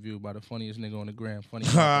got interviewed by the funniest nigga on the gram. Funny.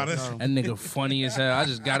 Ah, that that's- nigga funny as hell. I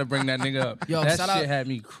just gotta bring that nigga up. Yo, that shout shit out- had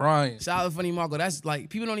me crying. Shout out to Funny Marco. That's like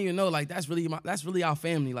people don't even know. Like that's really our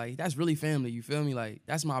family. Like that's really family. You feel me? Like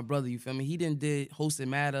that's my brother. You feel me? He hosted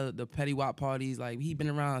mad the Petty Wop parties. Like he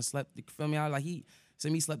been around, slept. You feel me?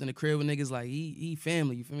 He slept in the crib with niggas. Like he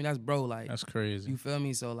family. You feel me? That's bro. Like That's crazy. you feel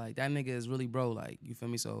me? So like that nigga is really bro. Like you feel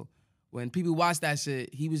me? So when people watch that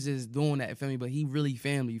shit, he was just doing that. You feel me? But he really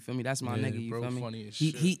family. You feel me? That's my Yeah, nigga. You bro feel me? funny as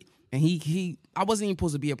he shit. he. I wasn't even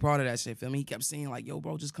supposed to be a part of that shit. Feel me? He kept saying like, "Yo,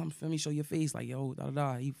 bro, just come, feel me, show your face." Like, yo, da da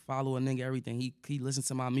da. He follow a nigga, everything. He listened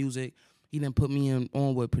to my music. He didn't put me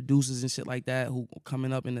on with producers and shit like that who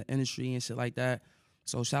coming up in the industry and shit like that.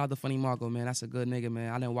 So shout out to Funny Marco, man. That's a good nigga,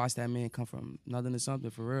 man. I didn't watch that man come from nothing to something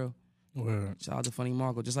for real. Word. Shout out to Funny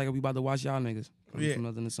Marco. Just like we about to watch y'all niggas Yeah. from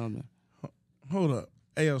nothing to something. Hold up.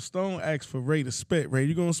 Hey, yo, Stone asked for Ray to spit. Ray,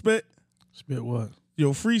 you gonna spit? Spit what?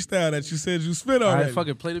 Your freestyle that you said you spit All already. right, fuck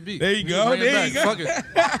it. Play the beat. There you We go, can bring it there you back. go. Fuck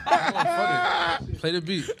it. Come on, fuck it. Play the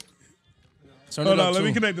beat. Turn Hold it up on, let me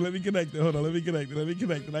too. connect it. Hold on, let me connect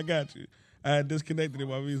it. I got you. I had disconnected it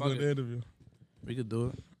while we was Fuck doing it. the interview. We could do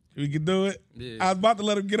it. We can do it. Yeah. I was about to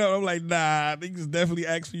let him get up. I'm like, nah, niggas definitely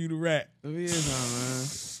asked for you to rap. It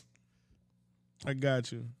is, man. I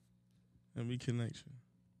got you. Let me connect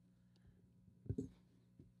you.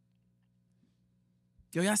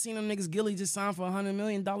 Yo, y'all seen them niggas Gilly just signed for $100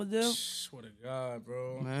 million deal? Swear to God,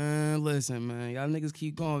 bro. Man, listen, man. Y'all niggas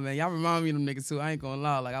keep going, man. Y'all remind me of them niggas too. I ain't gonna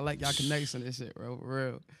lie. Like, I like y'all connection and shit, bro. For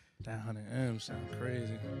real. That 100M sound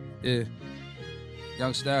crazy. Yeah.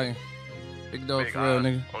 Young Stallion. Big dog for real,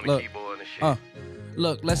 nigga. On the Look. keyboard and shit.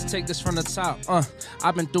 Look, let's take this from the top.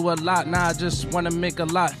 I've been through a lot, now I just wanna make a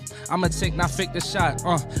lot. I'ma take, not fake the shot.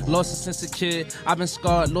 Lost it since a kid. I've been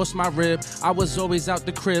scarred, lost my rib. I was always out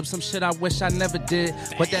the crib, some shit I wish I never did.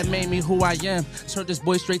 But that made me who I am. Turned this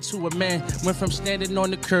boy straight to a man. Went from standing on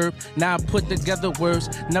the curb, now I put together words.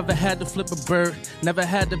 Never had to flip a bird, never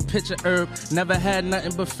had to pitch a herb. Never had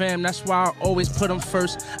nothing but fam, that's why I always put them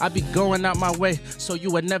first. I be going out my way, so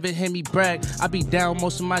you would never hear me brag. I be down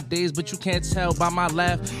most of my days, but you can't tell by my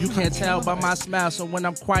laugh. You can't tell by my smile, so when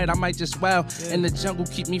I'm quiet, I might just wow. In the jungle,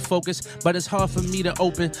 keep me focused, but it's hard for me to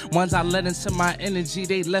open. Once I let into my energy,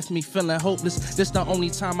 they left me feeling hopeless. This the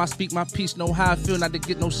only time I speak my peace, know how I feel not to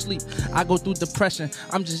get no sleep. I go through depression,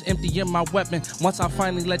 I'm just emptying my weapon. Once I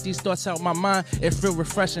finally let these thoughts out my mind, it feel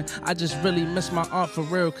refreshing. I just really miss my aunt for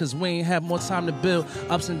real, cause we ain't have more time to build.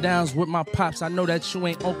 Ups and downs with my pops, I know that you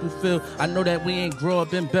ain't Uncle Phil. I know that we ain't grow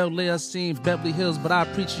up in Bel Air, seen Beverly Hills, but I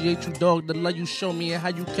appreciate you, dog, the love you show me and how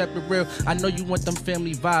you kept it real. I know you want them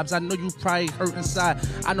family vibes, I know you probably hurt inside.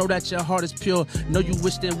 I know that your heart is pure, know you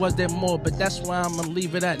wish there was there more, but that's why I'ma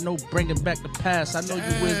leave it at no bringing back the past. I know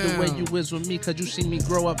you is the way you is with me, cause you see me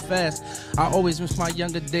grow up fast. I always miss my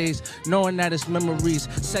younger days, knowing that it's memories.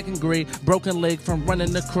 Second grade, broken leg from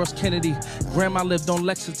running across Kennedy. Grandma lived on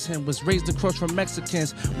Lexington, was raised across from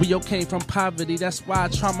Mexicans. We all came from poverty, that's why I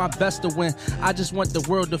try my best to win. I just want the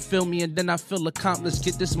world to feel me and then I feel accomplished.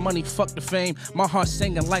 Get this money, fuck the fame. My heart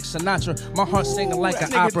singing like Sinatra, my heart singing like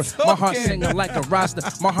an opera, my heart singing like a roster,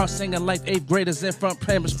 my heart singing like 8th graders in front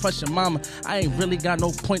parents pushing mama. I ain't really got no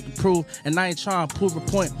point to prove, and I ain't trying to prove a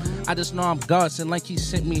point. I just know I'm God's and like he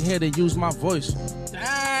sent me here to use my voice.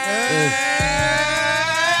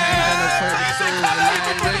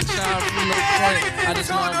 I just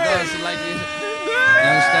know I'm God's and like it. You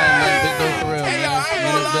understand, man? Big dog for real, Hey, man. yo, I ain't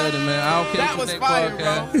gonna lie. Building, man. I don't care That what was you think, fire,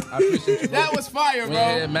 podcast. bro. I appreciate you. That was fire, bro.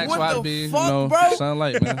 Yeah, Max what YB, the you fuck, know, bro?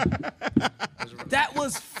 sunlight, man. That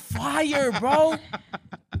was fire, bro.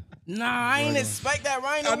 Nah, I ain't expect that,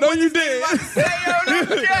 right? I know you did.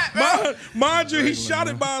 Mind Mind you, he shot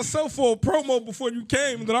it by himself for a promo before you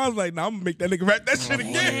came, and then I was like, nah, I'm gonna make that nigga rap that shit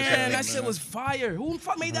again. Man, that shit was fire. Who the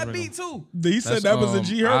fuck made that beat too? He said that was a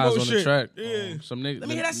G Eyes Herbo on the shit. track. Yeah. Some niggas. Let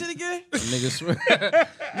me hear that shit again. Niggas swear.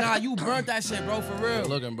 Nah, you burnt that shit, bro, for real.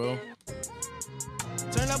 Looking, bro.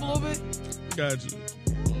 Turn up a little bit. Got you.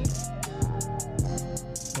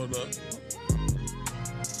 Hold up.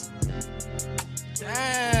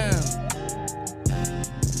 Damn.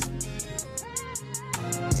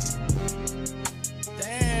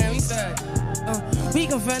 Damn, he said. We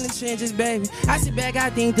confront the changes, baby. I sit back, I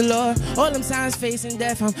thank the Lord. All them times facing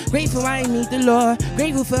death, I'm grateful I ain't meet the Lord.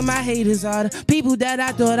 Grateful for my haters, all the people that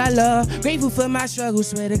I thought I loved. Grateful for my struggles,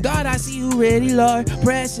 swear to God I see you ready, Lord.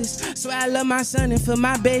 Precious, swear I love my son and for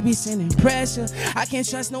my baby sending pressure. I can't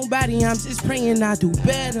trust nobody, I'm just praying I do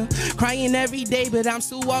better. Crying every day, but I'm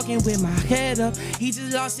still walking with my head up. He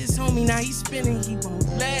just lost his homie, now he's spinning, he won't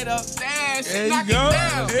let up. Damn, shit, knock it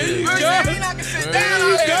down. There you He go. knocking shit There down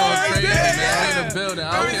you out go. here. Right there. Man, in the building.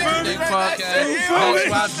 I don't care if you think feel me?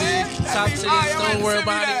 podcast. Max YB, top 10, don't worry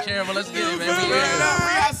about it, Caramel. Let's get it, man. We We here.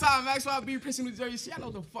 outside, Max YB, Princeton, New Jersey. Shit, I know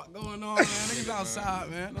what the fuck going on, man. Niggas outside,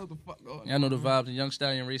 man. I know what the fuck going on. Y'all know the vibes. The Young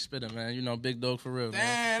Stallion Ray Spitter, man. You know, big dog for real, man.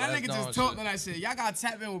 Man, that Last nigga dawn just talked shit. on that shit. Y'all gotta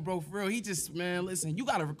tap in with bro for real. He just, man, listen, you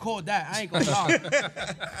gotta record that. I ain't gonna lie.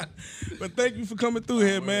 But thank you for coming through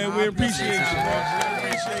here, man. We appreciate you, bro. We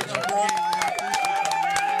appreciate you, bro.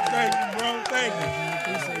 Thank you, bro. Thank you.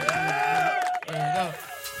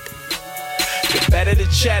 The better the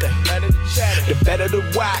cheddar, the better the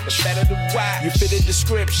watch. You fit the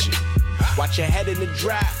description. Watch your head in the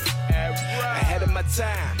drop. Ahead of my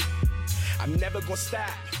time. I'm never gonna stop.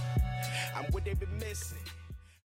 I'm what they've been missing.